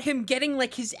shit about him getting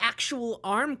like his actual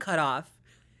arm cut off?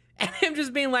 And him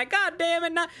just being like, God damn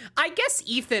it, I guess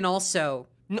Ethan also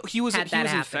he was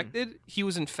infected. He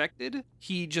was infected.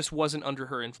 He just wasn't under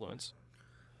her influence.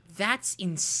 That's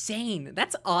insane.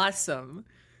 That's awesome.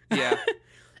 Yeah.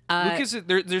 Lucas,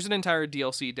 there's an entire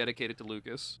DLC dedicated to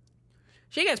Lucas.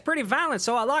 She gets pretty violent,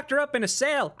 so I locked her up in a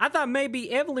cell. I thought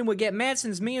maybe Evelyn would get mad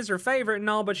since Mia's her favorite and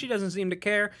all, but she doesn't seem to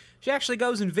care. She actually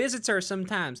goes and visits her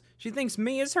sometimes. She thinks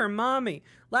Mia's her mommy.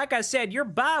 Like I said, your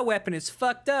bioweapon is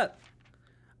fucked up.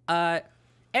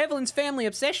 Evelyn's family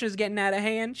obsession is getting out of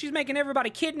hand. She's making everybody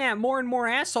kidnap more and more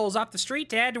assholes off the street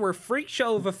to add to her freak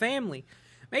show of a family.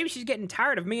 Maybe she's getting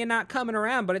tired of Mia not coming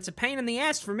around, but it's a pain in the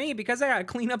ass for me because I gotta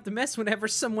clean up the mess whenever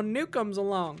someone new comes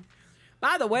along.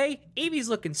 By the way, Evie's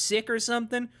looking sick or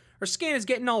something. Her skin is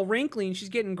getting all wrinkly and she's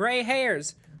getting gray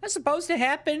hairs. That's supposed to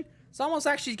happen. It's almost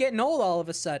like she's getting old all of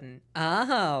a sudden.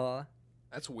 Oh.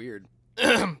 That's weird.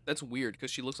 That's weird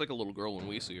because she looks like a little girl when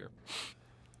we see her.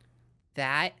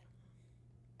 That's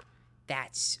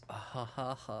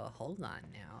hold on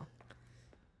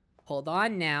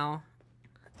now.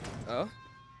 Oh?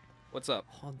 What's up?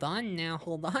 Hold on now.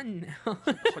 Hold on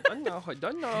now.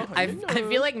 I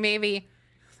feel like maybe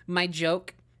my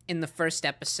joke in the first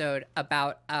episode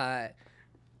about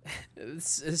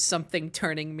something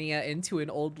turning Mia into an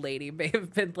old lady may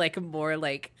have been like more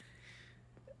like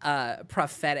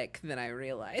prophetic than I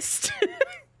realized.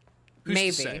 Maybe.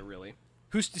 Who's to say, really?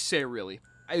 Who's to say, really?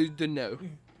 I don't know.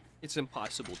 It's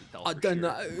impossible to tell. I don't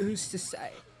know. Who's to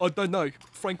say? I don't know.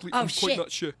 Frankly, I'm quite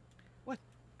not sure. What?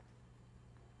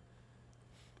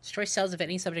 Destroy cells of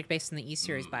any subject based on the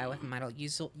E-Series bioweapon model.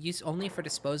 Use only for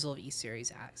disposal of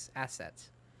E-Series assets.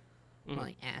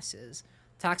 Like asses.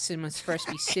 Toxin must first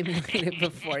be simulated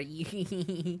before you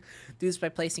do this by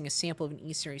placing a sample of an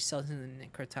E-Series cells in the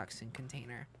necrotoxin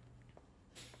container.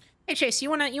 Hey Chase, you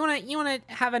wanna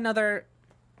have another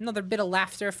bit of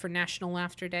laughter for National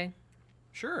Laughter Day?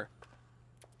 Sure.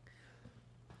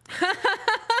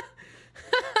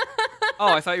 Oh,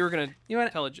 I thought you were gonna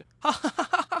tell a joke.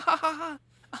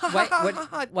 What?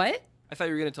 I thought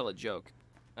you were gonna tell a joke.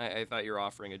 I thought you were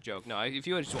offering a joke. No, if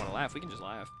you just want to laugh, we can just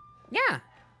laugh. Yeah.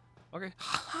 Okay.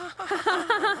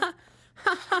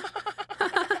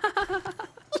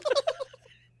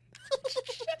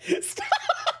 Stop!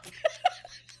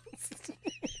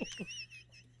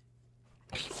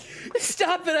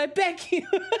 Stop it! I beg you.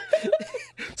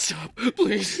 Stop,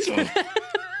 please stop. I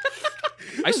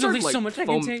There's started only like so much I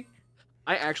can take.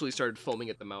 I actually started foaming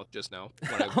at the mouth just now.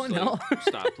 When I was, Oh, no. like,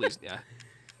 stop, please. Yeah.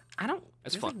 I don't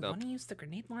That's really fucked up. want to use the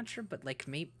grenade launcher, but like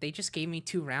maybe they just gave me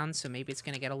 2 rounds, so maybe it's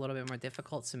gonna get a little bit more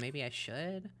difficult. So maybe I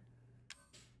should.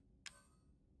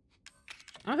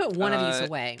 I'm gonna put one of these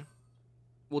away.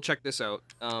 Well, check this out.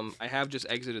 I have just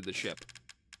exited the ship.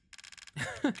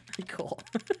 Cool.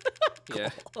 Yeah.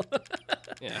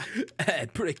 Yeah.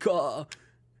 Pretty cool.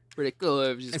 Pretty cool.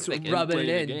 I've just It's like, rubbing playing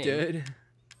it the in, game. dude.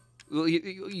 Well,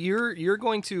 you're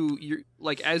going to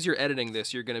like as you're editing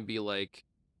this, you're gonna be like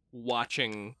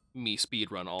watching me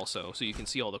speedrun also, so you can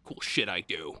see all the cool shit I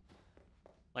do.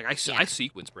 Like I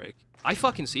sequence break. I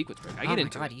fucking sequence break. I get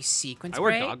into it. You sequence I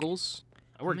wear break? goggles.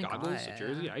 I wear Oh my goggles, a God.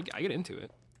 jersey. I get into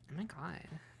it. Oh my god.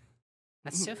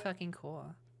 That's so fucking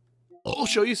cool. I'll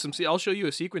show you some. I'll show you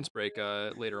a sequence break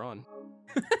later on.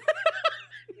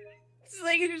 It's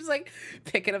like you're just like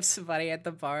picking up somebody at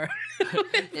the bar.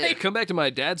 Yeah, come back to my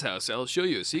dad's house. I'll show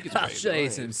you a sequence break. I'll show you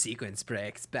some sequence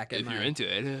breaks back if you're into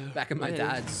it. back in my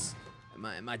dad's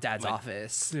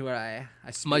office where I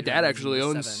My dad speedrunned actually in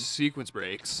owns 7. sequence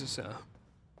breaks, so.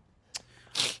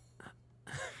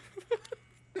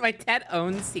 My dad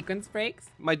owns sequence breaks.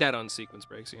 My dad owns sequence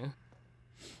breaks, yeah.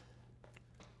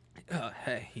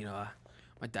 Hey,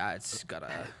 my dad's got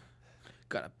a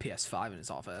PS5 in his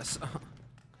office.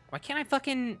 Why can't I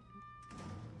fucking...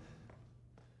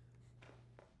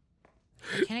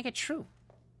 Why can't I get through?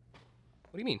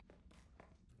 What do you mean?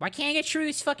 Why can't I get through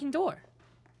this fucking door?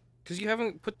 Because you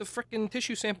haven't put the frickin'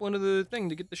 tissue sample into the thing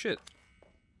to get the shit.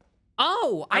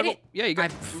 Oh, I did. Yeah, you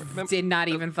got. I did not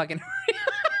even fucking.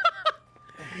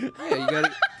 Yeah,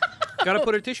 you gotta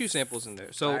put her tissue samples in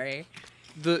there. So Sorry.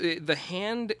 the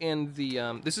hand and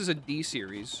the this is a D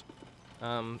series,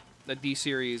 a D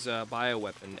series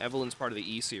bioweapon. Evelyn's part of the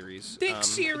E series. Big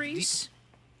series.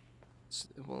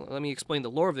 Well, let me explain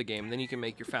the lore of the game, then you can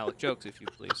make your phallic jokes if you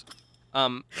please.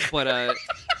 But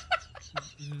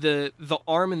the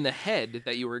arm and the head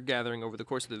that you were gathering over the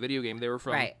course of the video game, they were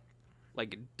from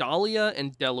like Dahlia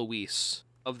and Deloise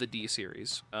of the D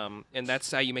series. And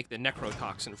that's how you make the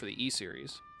necrotoxin for the E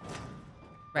series.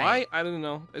 Right. Why? I don't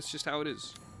know. It's just how it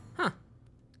is. Huh.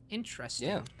 Interesting.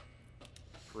 Yeah.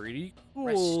 Pretty cool.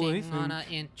 Resting on a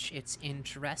inch. It's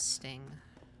interesting.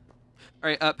 All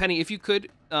right, Penny, if you could,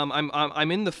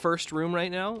 I'm in the first room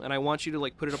right now, and I want you to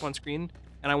like put it up on screen,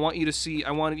 and I wanted you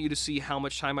to see how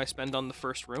much time I spend on the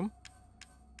first room.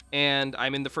 And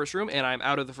I'm in the first room, and I'm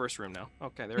out of the first room now.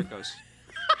 Okay, there it goes.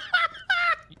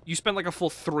 You spent like a full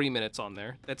 3 minutes on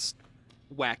there. That's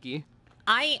wacky.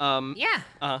 Yeah.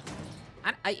 Uh-huh.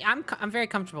 I'm very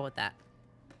comfortable with that.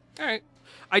 All right.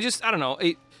 I don't know.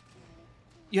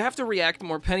 You have to react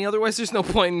more, Penny. Otherwise, there's no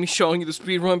point in me showing you the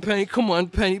speed run, Penny. Come on,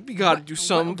 Penny. You gotta do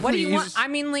something, What do please. you want? I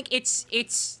mean, like it's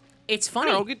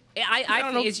funny. I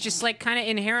don't know. it's just like kind of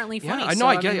inherently funny. Yeah, I know. So,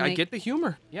 I get. mean, I like, get the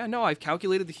humor. Yeah, no, I've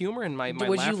calculated the humor, and my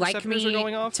would laugh you like receptors me are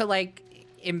going off. to like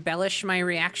embellish my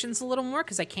reactions a little more?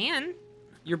 Because I can.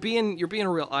 You're being a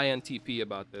real INTP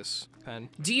about this, Pen.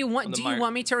 Do you want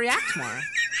me to react more?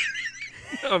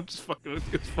 No, I'm just fucking with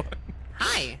you. It's fine.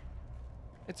 Hi.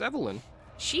 It's Evelyn.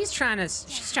 She's trying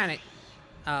to.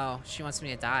 Oh, she wants me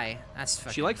to die. That's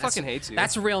fucking. She fucking hates you.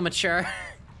 That's real mature.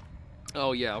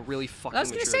 Oh yeah, really fucking. I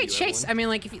was gonna say, Chase. I mean,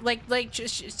 like, if you like,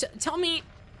 just tell me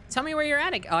where you're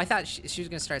at. Oh, I thought she was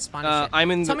gonna start spawning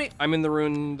shit. I'm in the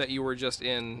room that you were just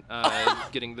in,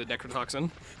 getting the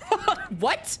necrotoxin.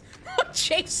 What?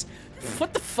 Chase?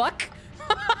 What the fuck?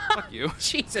 Fuck you.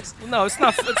 Jesus. No, it's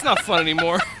not. It's not fun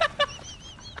anymore.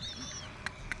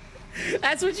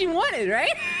 That's what you wanted, right?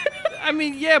 I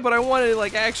mean, yeah, but I wanted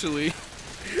like actually.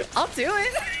 I'll do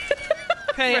it.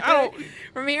 Hey, I don't.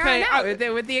 From here on out,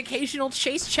 with the occasional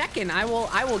Chase check-in, I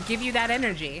will give you that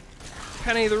energy.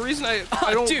 Penny, the reason I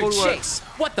don't dude, go to Chase,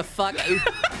 what the fuck?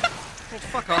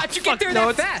 Fuck off. How'd you get there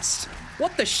that fast?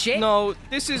 What the shit? No,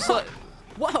 this is like.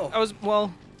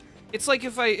 Whoa. It's like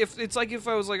if I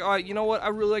was like, all right, you know what? I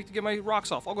really like to get my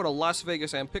rocks off. I'll go to Las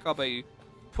Vegas and pick up a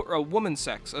woman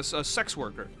sex, a sex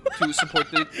worker to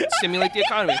stimulate the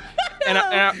economy. And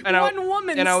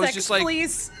I was just like,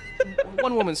 please.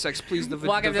 One woman sex, please. The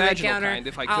Walk up to the vaginal counter. kind,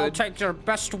 if I could. I'll take your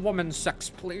best woman sex,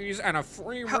 please, and a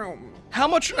free room. How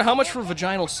much for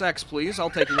vaginal sex, please? I'll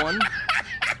take one.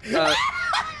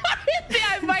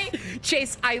 I might,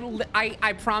 Chase.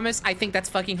 I promise. I think that's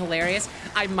fucking hilarious.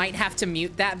 I might have to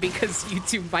mute that because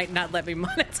YouTube might not let me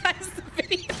monetize the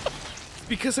video.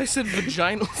 Because I said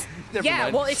vaginal. Never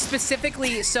mind. Well, it's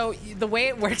specifically so the way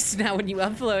it works now when you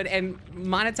upload and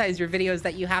monetize your videos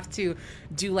that you have to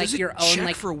do like Does it your own check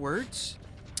like for words.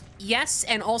 Yes,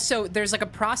 and also there's like a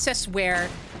process where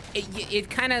it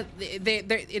kind of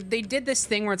they did this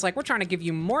thing where it's like we're trying to give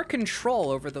you more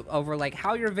control over like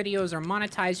how your videos are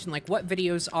monetized and like what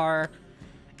videos are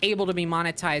able to be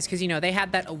monetized because you know they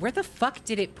had that. Where the fuck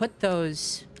did it put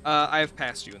those? I have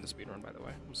passed you in the speedrun, by the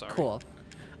way. I'm sorry. Cool.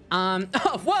 Oh,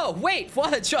 whoa, wait,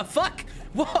 what the fuck?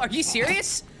 Whoa, are you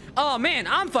serious? Oh man,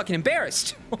 I'm fucking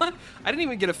embarrassed. What? I didn't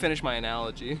even get to finish my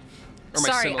analogy. Or my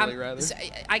Sorry, simile, rather.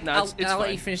 I'll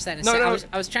let you finish that in a second.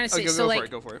 I was trying to say, so like,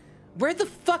 go for it. where the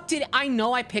fuck did I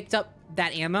know I picked up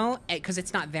that ammo? Because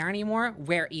it's not there anymore.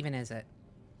 Where even is it?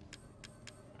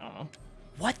 I don't know.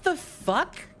 What the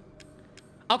fuck?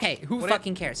 Okay, who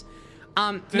fucking cares?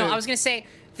 No, I was gonna say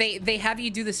they have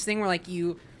you do this thing where like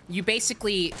you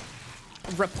basically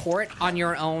report on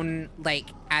your own like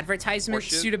advertisement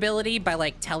suitability by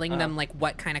like telling them like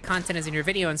what kind of content is in your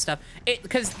video and stuff.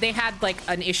 Because they had like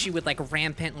an issue with like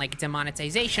rampant like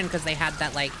demonetization because they had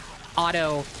that like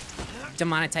auto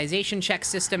demonetization check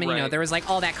system and you know there was like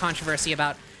all that controversy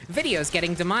about videos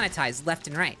getting demonetized left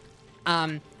and right.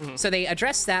 So they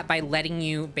addressed that by letting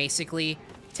you basically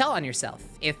tell on yourself.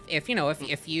 If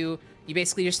you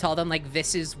basically just tell them like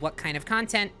this is what kind of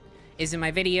content is in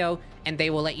my video, and they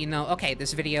will let you know, okay,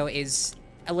 this video is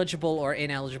eligible or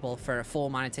ineligible for full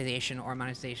monetization or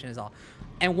monetization is all.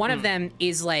 And one of them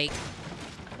is like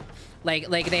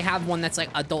they have one that's like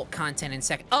adult content and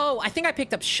second. Oh, I think I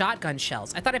picked up shotgun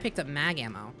shells. I thought I picked up mag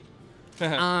ammo. They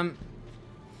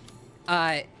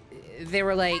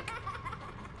were like,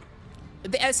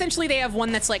 essentially they have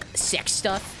one that's like sex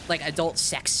stuff, like adult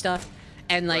sex stuff,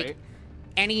 and like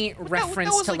any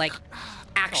reference to like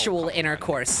actual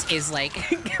intercourse is like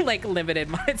like limited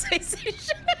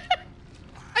monetization.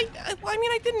 I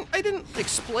mean, I didn't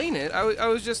explain it.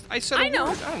 I said a word.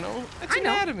 I don't know. It's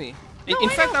anatomy. In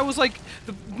fact, I was like,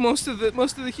 most of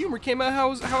the humor came out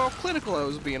how clinical I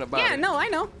was being about it. Yeah, no, I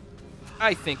know.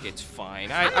 I think it's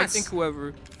fine. I think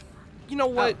whoever, you know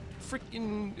what,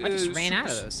 freaking. I just ran out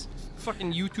of those.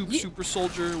 Fucking YouTube super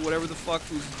soldier, whatever the fuck,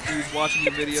 who's watching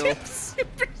the video.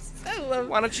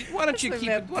 Why don't you keep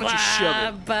it? Why don't you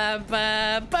shove it?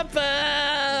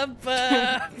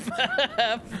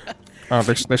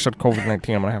 They said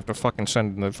COVID-19. I'm gonna have to fucking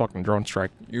send in the fucking drone strike.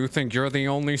 You think you're the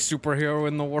only superhero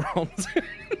in the world?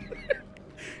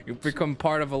 You've become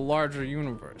part of a larger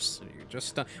universe. You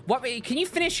just what? Can you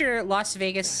finish your Las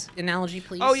Vegas analogy,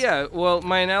 please? Oh yeah. Well,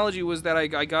 my analogy was that I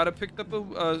got picked up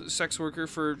a sex worker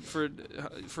for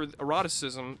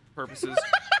eroticism purposes,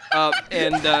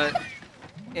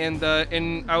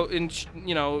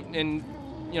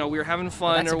 you know, we were having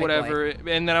fun or whatever,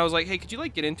 and then I was like, hey, could you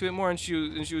like get into it more? And she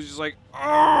was just like,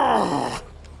 oh.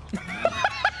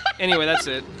 Anyway, that's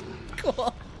it.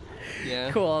 Cool.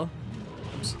 Yeah. Cool.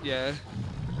 Yeah.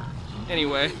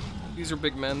 Anyway, these are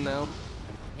big men now.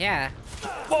 Yeah.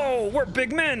 Whoa, we're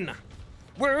big men.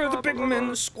 We're the big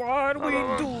men squad. We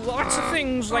do lots of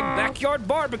things like backyard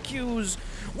barbecues.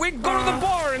 We go to the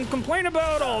bar and complain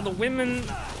about all the women.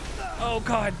 Oh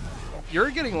God. You're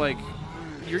getting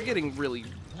really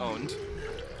owned.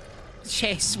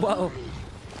 Chase, whoa.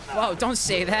 Whoa, don't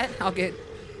say that. I'm gonna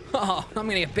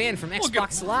get banned from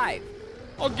Xbox Live.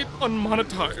 I'll get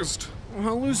unmonetized.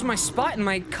 I'll lose my spot in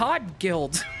my COD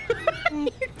guild.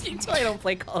 You totally don't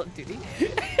play Call of Duty.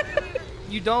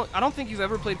 You don't? I don't think you've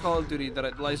ever played Call of Duty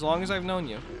as long as I've known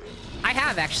you. I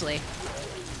have, actually.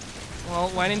 Well,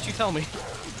 why didn't you tell me?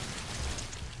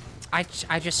 I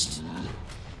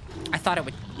thought it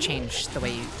would change the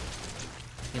way you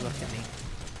looked at me.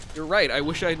 You're right. I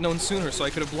wish I had known sooner so I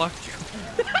could have blocked you.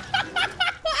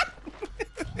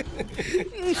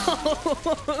 No.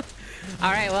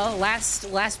 All right, well,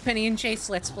 last Penny and Chase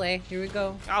Let's Play. Here we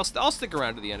go. I'll stick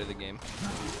around to the end of the game.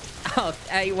 Oh,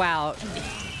 wow.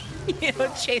 You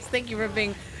know, Chase, thank you for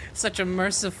being such a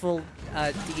merciful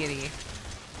deity.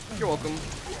 You're welcome.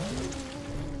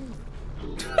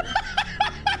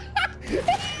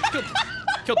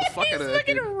 Killed the fuck out of that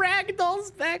Fucking dude.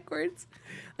 ragdolls backwards.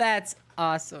 That's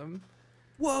awesome.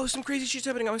 Whoa, some crazy shit's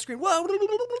happening on my screen. Whoa.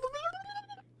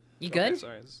 You good? Okay,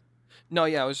 sorry. No,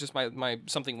 yeah, it was just my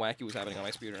something wacky was happening on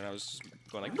my speeder, and I was just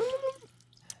going like.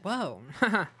 Whoa.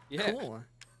 Yeah. Cool.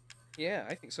 Yeah,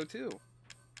 I think so too.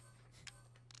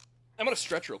 I'm gonna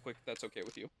stretch real quick if that's okay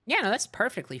with you. Yeah, no, that's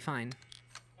perfectly fine.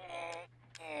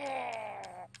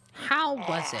 How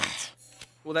was it?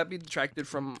 Will that be detracted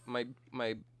from my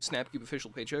SnapCube official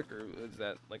paycheck, or is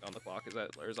that like on the clock?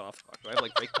 Or is it off the clock? Do I have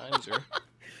like break times or?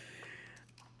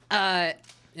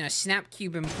 You know,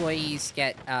 SnapCube employees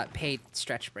get paid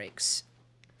stretch breaks.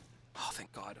 Oh,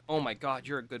 thank God. Oh my God,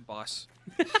 you're a good boss.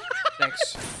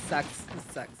 Thanks. Sucks.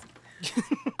 Sucks.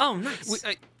 Oh, nice.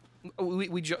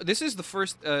 This is the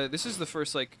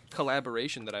first like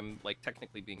collaboration that I'm like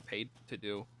technically being paid to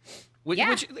do, which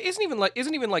isn't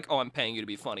even like oh, I'm paying you to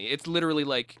be funny. It's literally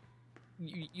like,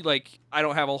 like I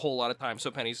don't have a whole lot of time,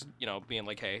 so Penny's being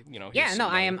like, hey, here's Yeah, no,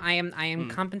 some I money. am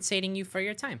compensating you for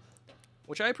your time.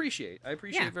 Which I appreciate. I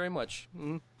appreciate Yeah. very much.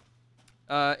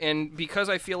 And because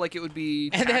I feel like it would be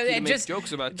tacky to make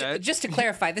jokes about that. Just to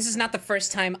clarify, this is not the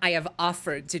first time I have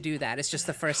offered to do that. It's just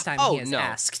the first time Oh, he has no.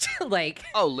 asked. Like,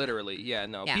 Oh, literally, yeah,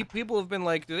 no. Yeah. People have been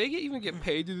like, do they even get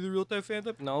paid to do the real-time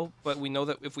fandom? No, but we know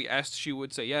that if we asked, she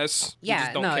would say yes. We yeah,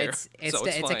 just don't no, care. it's So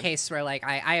a fine. case where like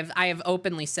I have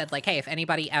openly said like, hey, if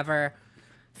anybody ever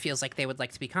feels like they would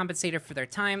like to be compensated for their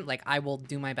time, like I will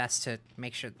do my best to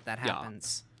make sure that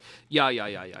happens. Yeah,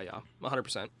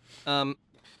 100%.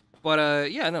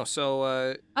 Yeah, no, so,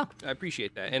 Oh. I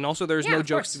appreciate that. And also, there's Yeah, no of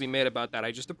jokes course. to be made about that.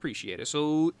 I just appreciate it.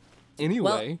 So,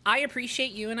 anyway. Well, I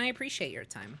appreciate you and I appreciate your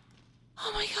time.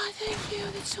 Oh my God, thank you.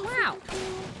 That's so Wow.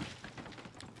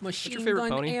 Machine favorite gun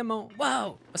pony? ammo.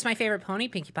 Whoa. What's my favorite pony?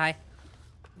 Pinkie Pie.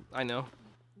 I know.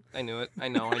 I knew it. I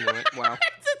knew it. Wow.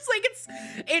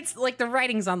 It's like the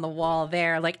writing's on the wall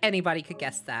there. Like anybody could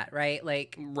guess that, right?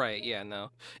 Like, Right, yeah,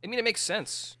 no. I mean, it makes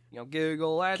sense.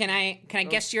 Giggle at... can I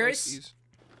guess yours? Pisces.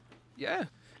 Yeah.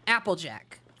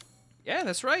 Applejack. Yeah,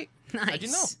 that's right. Nice. How'd you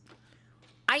know?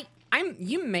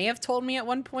 You may have told me at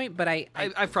one point, but I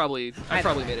I've probably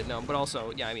made it known, but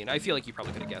also, yeah, I mean, I feel like you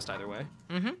probably could have guessed either way.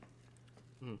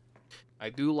 Mm-hmm. I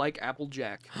do like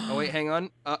Applejack. Oh, wait, hang on.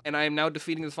 And I am now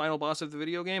defeating the final boss of the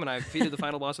video game, and I've defeated the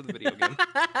final boss of the video game.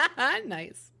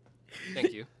 Nice.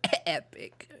 Thank you.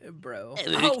 Epic, bro.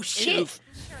 Oh shit.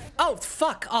 Oh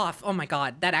fuck off. Oh my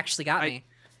god, that actually got me.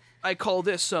 I call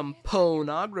this some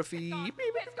pornography.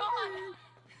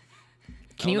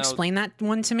 Can you no. explain that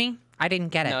one to me? I didn't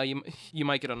get it. No, you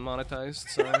might get unmonetized.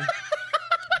 Sorry.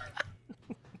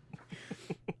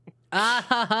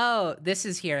 Oh, this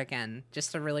is here again,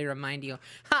 just to really remind you.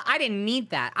 Ha, I didn't need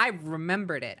that. I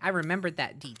remembered it. I remembered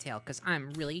that detail because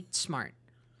I'm really smart.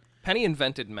 Penny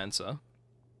invented Mensa.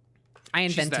 I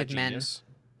She's that invented men. genius.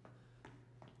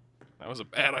 That was a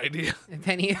bad idea.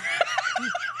 Penny.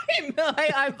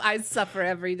 I suffer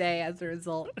every day as a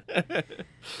result.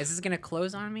 Is this gonna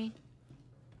close on me?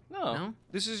 No.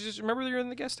 This is just, remember you're in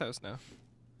the guest house now.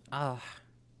 Oh,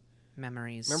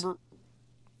 memories.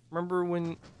 Remember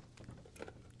when...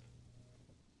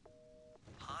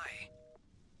 Hi.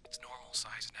 It's normal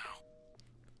size now.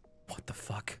 What the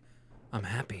fuck? I'm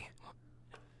happy.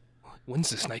 When's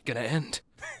this night gonna end?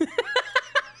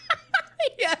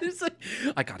 Yeah, it's like,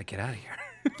 I gotta get out of here.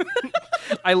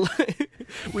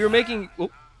 We were making...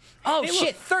 oh Hey, shit!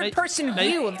 look, Third-person now-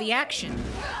 view of the action.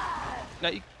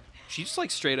 Now she just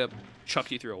like straight up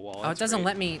chucked you through a wall. Oh, it doesn't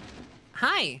let me.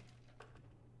 Hi.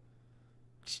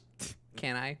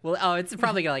 Can I? Well, oh, it's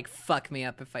probably gonna like fuck me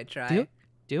up if I try.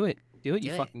 Do it, you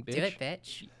Do fucking bitch. Do it,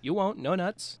 bitch. You won't. No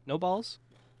nuts. No balls.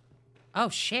 Oh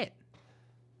shit.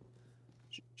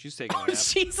 She's taking a Oh, nap.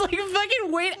 she's like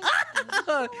fucking wait.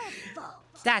 Ah!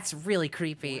 That's really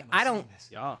creepy. I don't.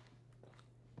 Yeah.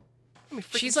 I mean,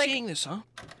 She's like- seeing this, huh?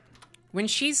 When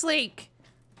she's like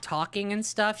talking and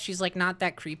stuff, she's like not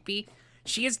that creepy.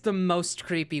 She is the most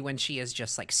creepy when she is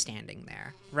just like standing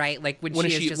there, right? Like when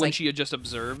she is just like she just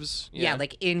observes. yeah,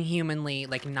 like inhumanly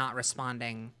like not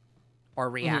responding or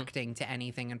reacting to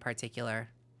anything in particular.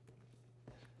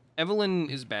 Evelyn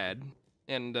is bad,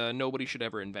 and nobody should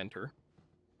ever invent her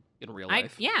in real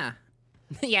life. Yeah.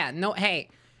 Yeah, no, hey,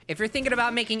 if you're thinking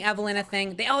about making Evelyn a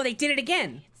thing, they did it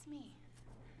again. It's me.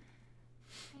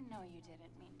 I know you didn't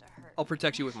mean to hurt. I'll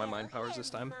protect you with my mind powers this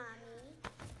time.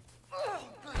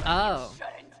 Oh.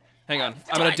 Hang on.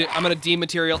 I'm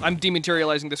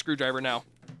dematerializing the screwdriver now.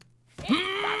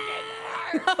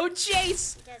 Oh,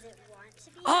 Jace. Does it want to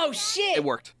be? Oh, shit. It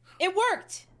worked. It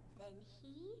worked. Then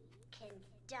he can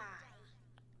die.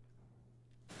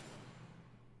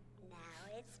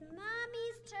 Now it's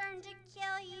Mommy's turn to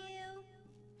kill you.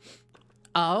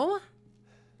 Oh?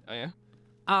 Oh yeah.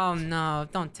 Oh no!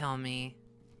 Don't tell me.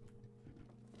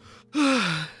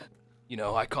 You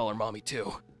know, I call her mommy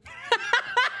too.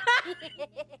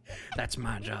 That's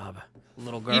my job,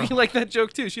 little girl. You like that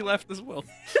joke too? She laughed as well.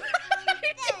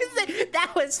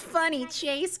 That was funny,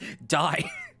 Chase.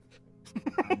 Die.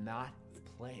 I'm not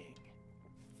playing.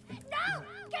 No!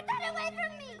 Get that away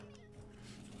from me!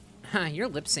 Huh, your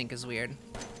lip sync is weird.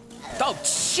 Oh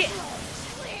shit!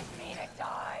 Leave me to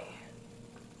die.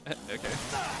 Okay.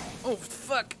 Oh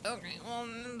fuck. Okay, well,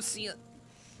 see ya.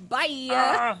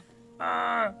 Bye.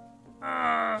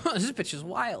 This bitch is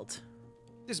wild.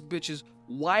 This bitch is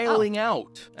wiling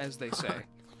out, as they say.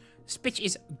 This bitch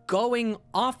is going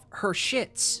off her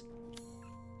shits.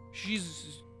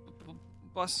 She's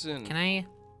bussin'. Can I?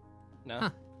 No. Huh.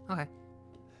 Okay.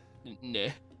 Nah.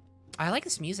 I like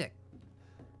this music.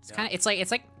 It's Yeah. kind of.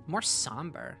 It's like more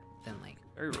somber than like.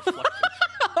 Very reflective.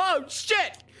 Oh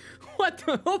shit! What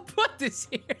the? Who put this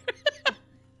here?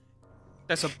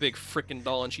 That's a big frickin'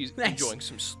 doll, and she's Nice. enjoying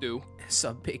some stew. That's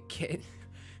a big kid.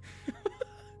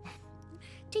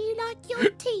 Do you like your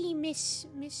tea, Miss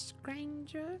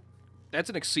Granger? That's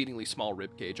an exceedingly small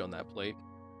rib cage on that plate.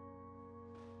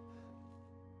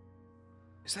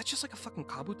 Is that just like a fucking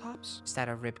Kabutops? Is that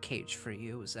a rib cage for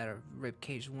you? Is that a rib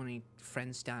cage one of your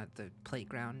friends down at the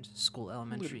playground, school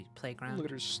elementary playground? Look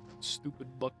at her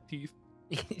stupid buck teeth.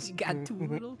 She got two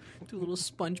little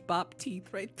SpongeBob teeth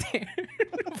right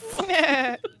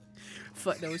there.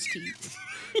 Foot nose teeth.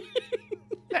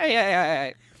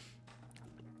 Hey.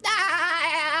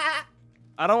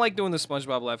 I don't like doing the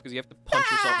SpongeBob laugh because you have to punch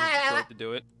yourself in the throat to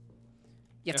do it.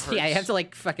 You have It to, yeah, you have hurts. to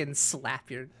like fucking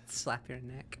slap your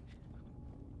neck.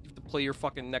 You have to play your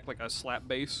fucking neck like a slap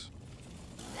bass.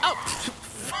 Oh,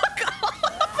 fuck off!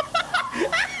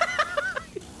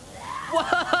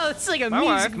 Whoa, it's like a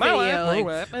music video. Like,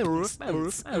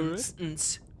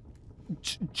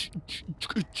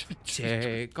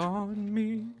 take on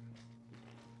me.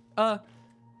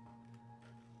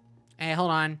 Hey,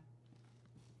 hold on.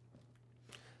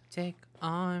 Take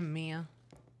on me.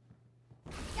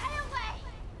 Get away!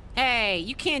 Hey,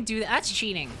 you can't do that. That's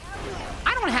cheating.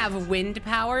 I don't have wind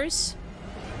powers.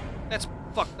 That's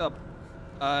fucked up.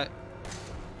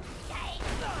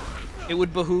 It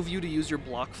would behoove you to use your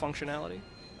block functionality.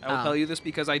 I will Oh. tell you this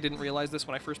because I didn't realize this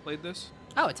when I first played this.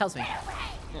 Oh, it tells me.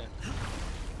 Yeah.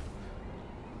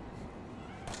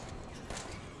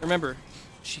 Remember,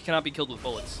 she cannot be killed with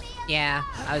bullets. Yeah,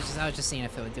 I was just seeing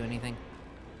if it would do anything.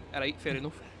 Alright, fair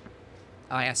enough.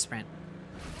 Oh, I got sprint.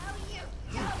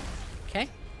 Okay.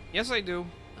 Yes, I do.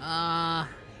 Yeah.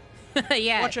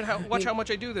 Watch how much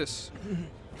I do this.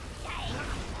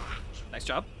 Nice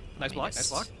job. Nice block. Nice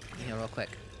block. Heal real quick.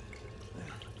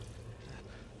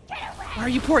 Why are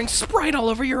you pouring Sprite all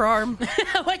over your arm?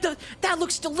 What the? That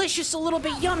looks delicious. A little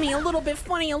bit yummy. A little bit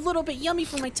funny. A little bit yummy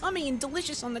for my tummy and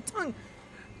delicious on the tongue.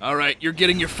 All right, you're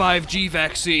getting your 5G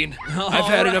vaccine. I've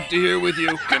had it up to here with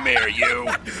you. Come here, you.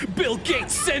 Bill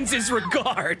Gates sends his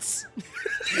regards.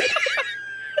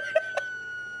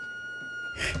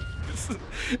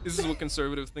 This is what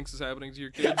conservative thinks is happening to your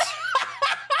kids.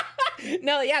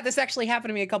 No, yeah, this actually happened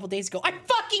to me a couple days ago. I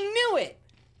fucking knew it.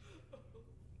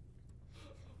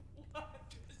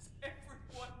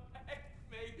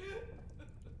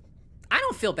 I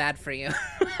don't feel bad for you.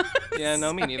 Yeah,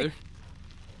 no, me neither.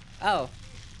 Oh.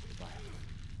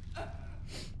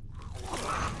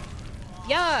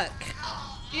 Yuck.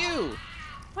 Ew.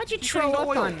 Why'd you He's throw trying to up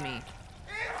oil. on me?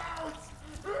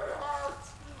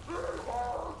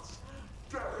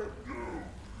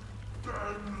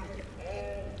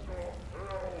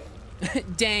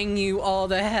 Dang you all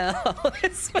the hell.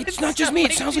 It's not just me.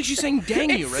 It sounds like she's saying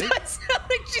dang you, right? It sounds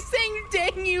like she's saying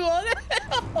dang you all the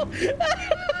hell.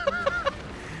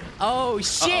 Oh,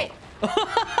 shit.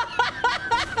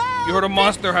 You heard of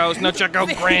Monster House, now check out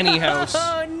Granny House.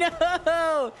 Oh, no.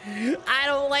 I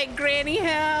don't like Granny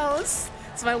House.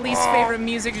 It's my least favorite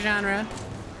music genre.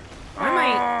 Why am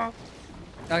I...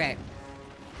 Okay.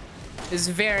 This is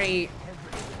very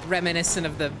reminiscent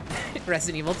of the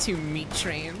Resident Evil 2 meat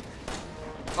train.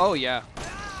 Oh, yeah.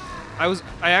 I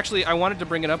wanted to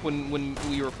bring it up when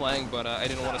we were playing, but I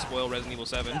didn't want to spoil Resident Evil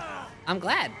 7. I'm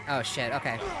glad. Oh, shit.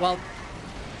 Okay. Well,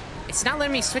 it's not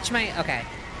letting me switch my... Okay.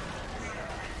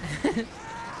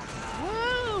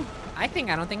 Whoa! I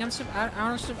don't think I'm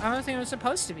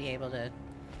supposed to be able to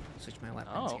switch my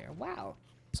weapons Oh. here. Wow.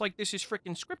 It's like this is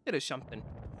freaking scripted or something.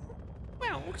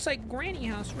 Wow, looks like Granny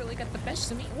House really got the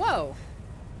best of me. Whoa.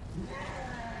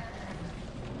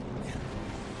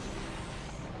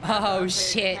 Oh,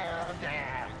 shit.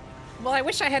 Well, I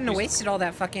wish I hadn't wasted all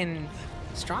that fucking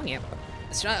strong ammo.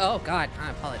 Oh, God.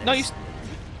 I apologize.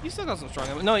 No, You still got some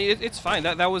strong. No, it's fine.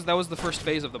 That was the first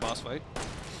phase of the boss fight.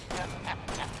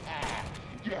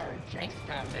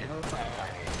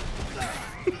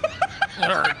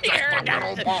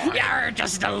 You're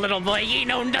just a little boy. You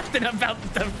know nothing about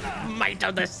the might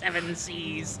of the seven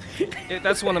seas.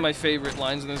 That's one of my favorite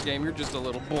lines in this game. You're just a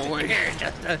little boy. You're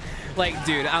just a, like,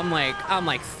 dude. I'm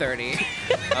like 30.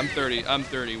 I'm 30. I'm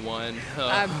 31.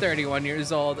 I'm 31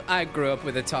 years old. I grew up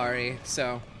with Atari,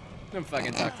 so don't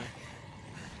fucking talk to me.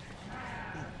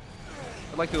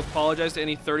 I'd like to apologize to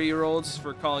any 30-year-olds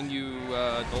for calling you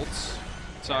adults.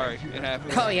 Sorry, it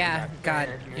happened. Oh yeah, God,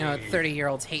 you know,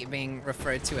 30-year-olds hate being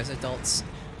referred to as adults.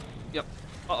 Yep.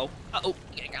 Uh-oh. Uh-oh.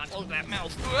 You gotta close that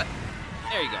mouth.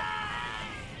 There you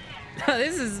go.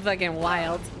 This is fucking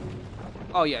wild.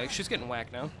 Oh yeah, she's getting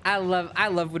whacked now. I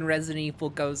love when Resident Evil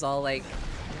goes all like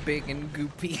big and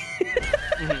goopy.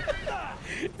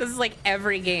 This is like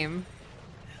every game.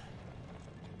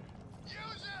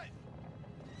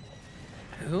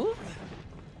 Who?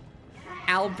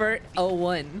 Albert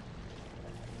 01.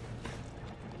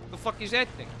 The fuck is that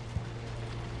thing?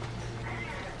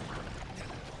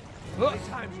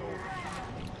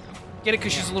 Get it,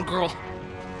 cause she's a little girl.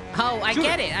 Oh, I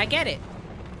get it. I get it.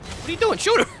 What are you doing?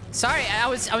 Shoot her! Sorry, I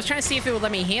was trying to see if it would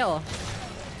let me heal.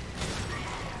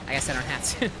 I guess I don't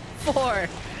have to. 4,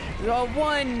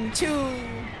 1, 2,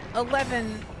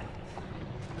 11.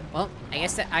 Well, I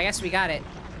guess we got it.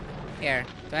 Here,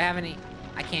 do I have any?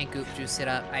 I can't goop juice it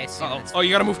up. I assume. It's... Oh,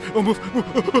 you gotta move. Oh, move.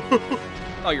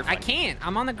 Oh, you're fine. I can't.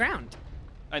 I'm on the ground.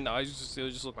 I know. It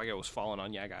just looked like I was falling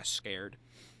on you. I got scared.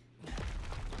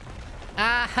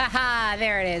 Ah, haha,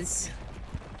 there it is.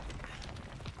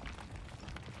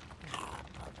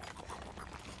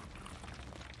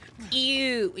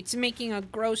 Ew, it's making a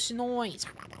gross noise.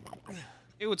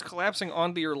 Ew, it's collapsing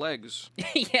onto your legs.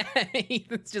 Yeah,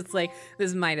 it's just like,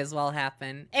 this might as well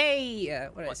happen. Hey,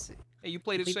 what is it? Hey, you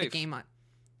played it Leave safe. the game on.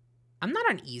 I'm not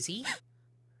on easy.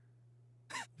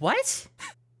 What?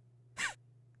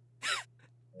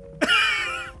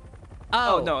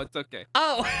 Oh, no, it's okay.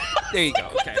 Oh. There you go,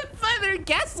 What okay. the fuck? They're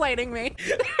gaslighting me.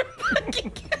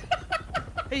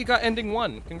 Hey, you got ending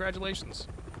 1. Congratulations.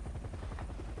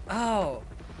 Oh,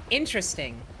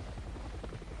 interesting.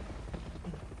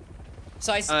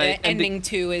 So ending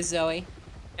 2 is Zoe.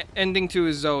 Ending 2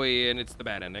 is Zoe, and it's the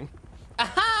bad ending.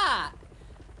 Aha!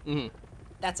 Mm-hmm.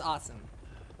 That's awesome.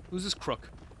 Who's this crook?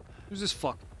 Who's this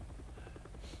fuck?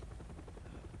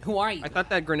 Who are you? I thought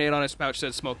that grenade on his pouch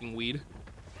said smoking weed.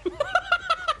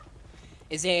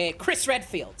 Is it Chris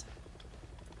Redfield?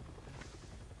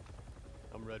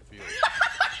 I'm Redfield.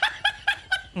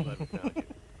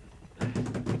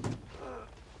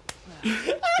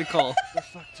 Good call.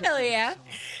 Hell yeah.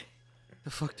 The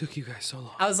fuck took you guys so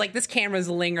long? I was like, this camera's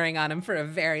lingering on him for a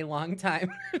very long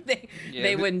time.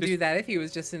 they wouldn't do that if he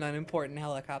was just an unimportant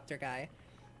helicopter guy.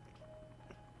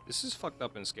 This is fucked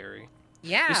up and scary.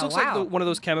 Yeah, This looks wow. like one of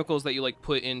those chemicals that you like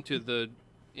put into the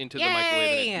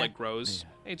microwave and it like grows.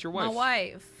 Hey, it's your wife. My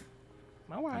wife.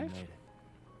 My I wife. made it.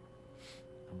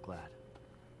 I'm glad.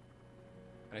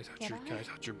 Can I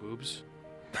touch your boobs?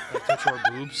 Can I touch your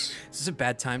boobs? This is a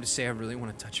bad time to say I really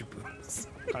want to touch your boobs.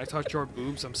 Can I touch your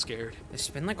boobs? I'm scared. It's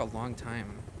been like a long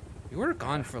time. You were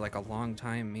gone for like a long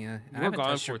time, Mia. You were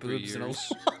gone for 3 boobs in a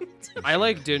years. long time. I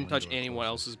like didn't touch anyone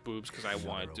else's boobs because I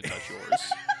wanted to touch yours.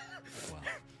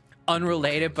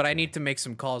 Unrelated, but I need to make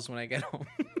some calls when I get home.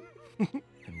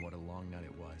 And what a long night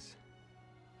it was.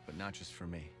 But not just for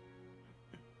me.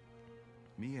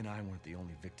 Me and I weren't the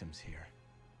only victims here.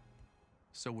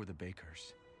 So were the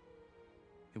Bakers.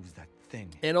 It was that thing.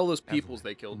 And all those peoples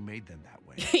Evelyn, they killed. who made them that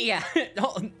way. Yeah.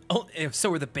 So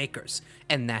were the Bakers,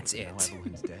 and that's Now it.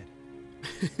 Evelyn's dead.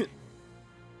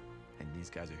 And these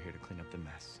guys are here to clean up the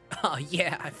mess. Oh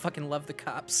yeah, I fucking love the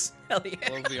cops. Hell yeah. I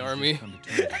love the army. Come to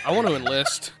terms with I want to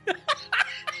enlist. it.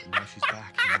 And now she's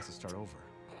back and wants to start over.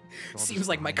 With all Seems this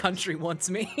like my behind us. country wants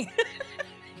me.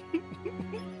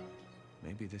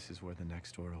 Maybe this is where the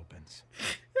next door opens.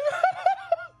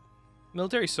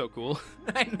 Military's so cool.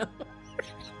 I know.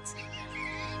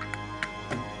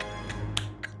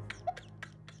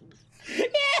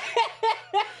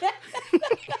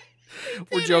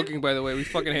 We're joking, by the way. We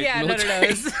fucking hate Yeah, the no.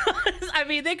 military. I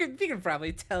mean, you can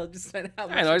probably tell just by how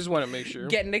much I know. I just want to make sure.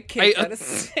 getting a kick I- out of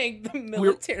saying the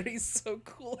military's so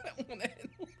cool. I want to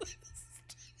enlist.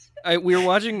 We were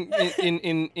watching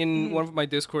in one of my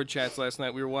Discord chats last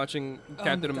night. We were watching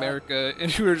Captain God. America,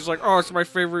 and we were just like, "Oh, it's my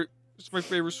favorite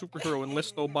superhero."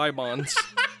 Enlist no buy bonds.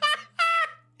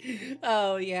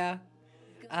 Oh yeah.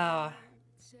 I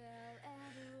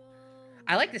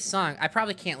like this song. I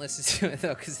probably can't listen to it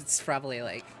though, because it's probably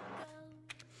like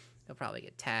they'll probably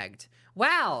get tagged.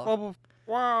 Wow.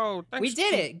 Wow. Thanks We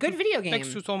did it. Good video game.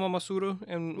 Thanks to Toma Masuru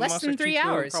and Less than 3 Masachiko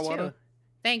hours Kawada. too.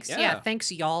 Thanks. Yeah. Yeah.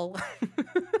 Thanks, y'all.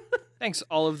 Thanks,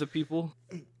 all of the people.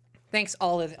 Thanks,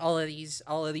 all of these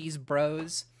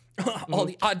bros. All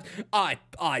the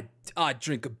I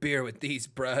drink a beer with these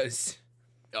bros.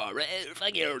 All right,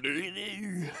 fuck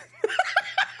you.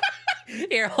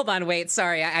 Here, hold on, wait.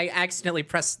 Sorry, I accidentally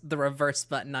pressed the reverse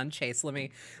button on Chase. Let me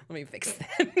fix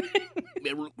that.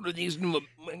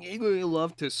 You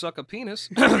love to suck a penis.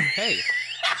 Hey.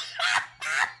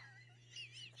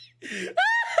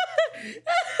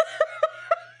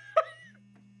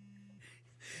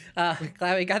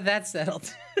 Glad we got that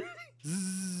settled.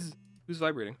 Who's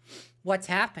vibrating? What's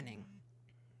happening?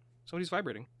 Somebody's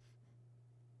vibrating.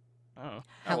 Oh.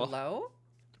 Hello? Well.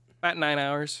 About 9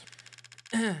 hours.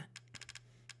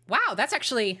 Wow, that's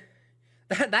actually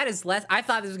that is less. I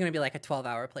thought this was gonna be like a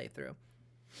 12-hour playthrough.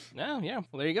 No, yeah.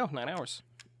 Well, there you go. 9 hours.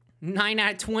 9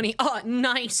 out of 20. Oh,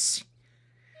 nice.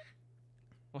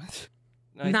 What?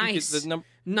 Nice. The number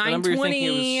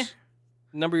 920.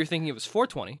 Number you're thinking of is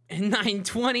 420.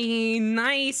 920.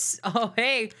 Nice. Oh,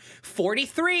 hey.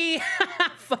 43.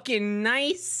 Fucking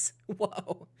nice.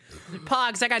 Whoa.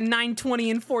 Pogs, I got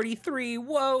 920 and 43.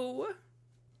 Whoa.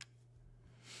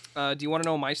 Do you want to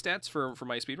know my stats for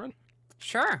my speedrun?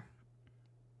 Sure.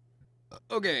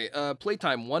 Okay,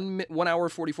 playtime 1 hour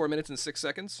 44 minutes and 6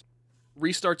 seconds.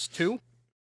 Restarts 2.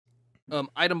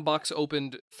 Item box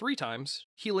opened 3 times.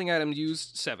 Healing item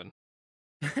used 7.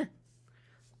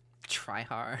 Try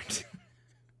hard.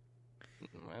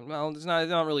 Well, it's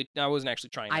not really. I wasn't actually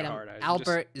trying that Item hard.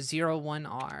 Albert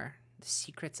 01R. The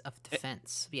Secrets of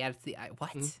Defense. We added to the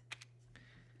what?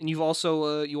 And you've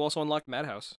also unlocked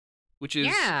Madhouse, which is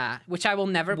which I will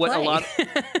never what play. a lot.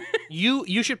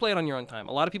 You should play it on your own time.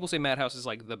 A lot of people say Madhouse is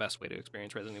like the best way to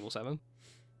experience Resident Evil 7.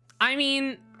 I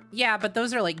mean, yeah, but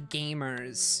those are like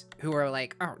gamers who are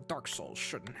like, oh, Dark Souls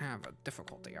shouldn't have a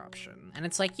difficulty option, and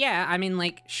it's like, yeah, I mean,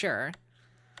 like, sure.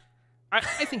 I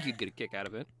think you'd get a kick out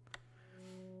of it.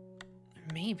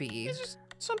 Maybe. It's just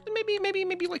something.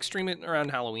 Maybe like stream it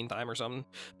around Halloween time or something.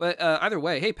 But either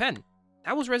way, hey Pen,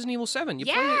 that was Resident Evil 7. You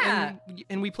played it,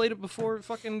 and we played it before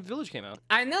fucking Village came out.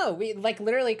 I know. We like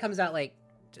literally comes out like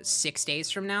 6 days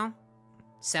from now.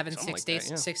 7, Something 6 like days,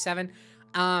 that, yeah. 6, 7.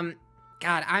 God,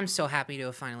 I'm so happy to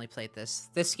have finally played this.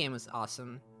 This game was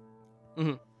awesome.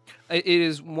 Mm-hmm. It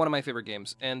is one of my favorite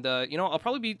games, and you know, I'll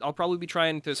probably be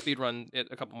trying to speedrun it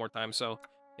a couple more times. So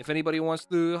if anybody wants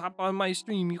to hop on my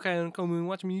stream, you can come and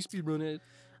watch me speedrun it.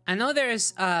 I know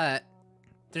there's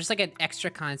like an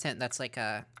extra content that's like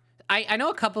I know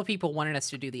a couple people wanted us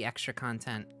to do the extra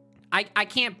content. I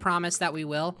can't promise that we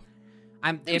will.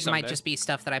 It might just be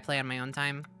stuff that I play on my own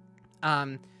time.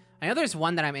 I know there's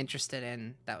one that I'm interested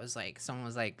in that was like someone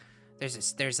was like,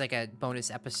 there's like a bonus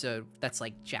episode that's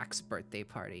like Jack's birthday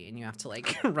party, and you have to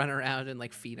like run around and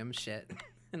like feed him shit.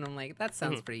 And I'm like, that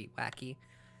sounds pretty wacky.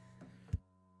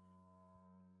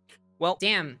 Well,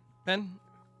 damn, Ben.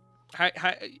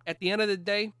 At the end of the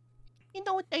day, you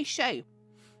know what they say.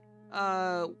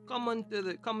 Come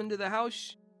into the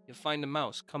house, you find a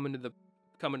mouse. Come into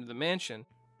the mansion,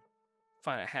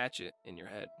 find a hatchet in your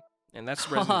head, and that's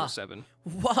Resident Evil 7.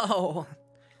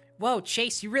 Whoa,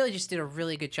 Chase, you really just did a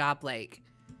really good job, like,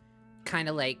 kind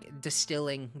of like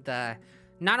distilling the,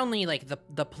 not only like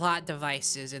the plot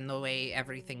devices and the way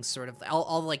everything's sort of,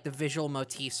 all like the visual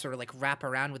motifs sort of like wrap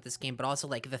around with this game, but also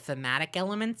like the thematic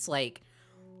elements, like,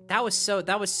 that was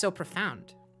so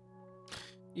profound.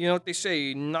 You know what they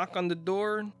say, knock on the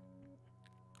door, get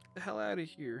the hell out of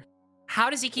here. How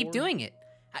does he keep doing it?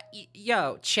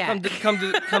 Yo, chat. Come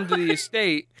to the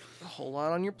estate. A whole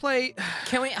lot on your plate.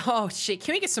 Can we? Oh shit!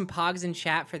 Can we get some pogs in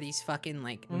chat for these fucking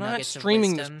like We're nuggets not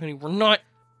streaming of this, wisdom? Penny. We're not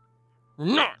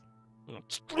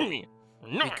streaming. We're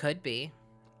not. We could be.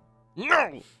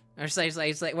 No. Or just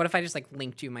like, what if I just like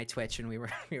linked you my Twitch and we were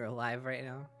live right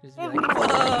now? Just be like,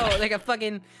 whoa, like a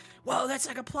fucking, whoa, that's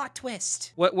like a plot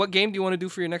twist. What game do you want to do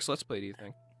for your next Let's Play? Do you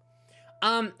think?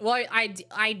 Well,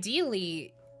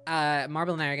 ideally,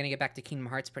 Marble and I are gonna get back to Kingdom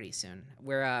Hearts pretty soon.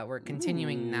 We're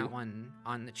continuing that one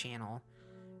on the channel.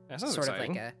 That sounds sort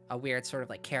exciting. of like a weird sort of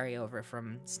like carryover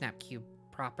from SnapCube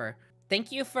proper.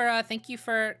 Thank you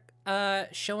for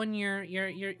showing your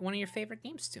one of your favorite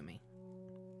games to me.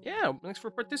 Yeah, thanks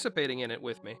for participating in it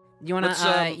with me. You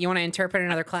wanna interpret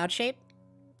another cloud shape?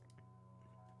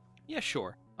 Yeah,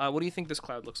 sure. What do you think this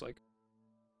cloud looks like?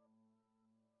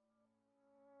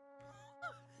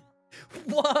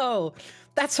 Whoa!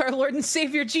 That's our Lord and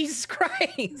Savior Jesus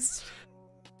Christ!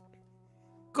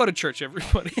 Go to church,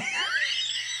 everybody.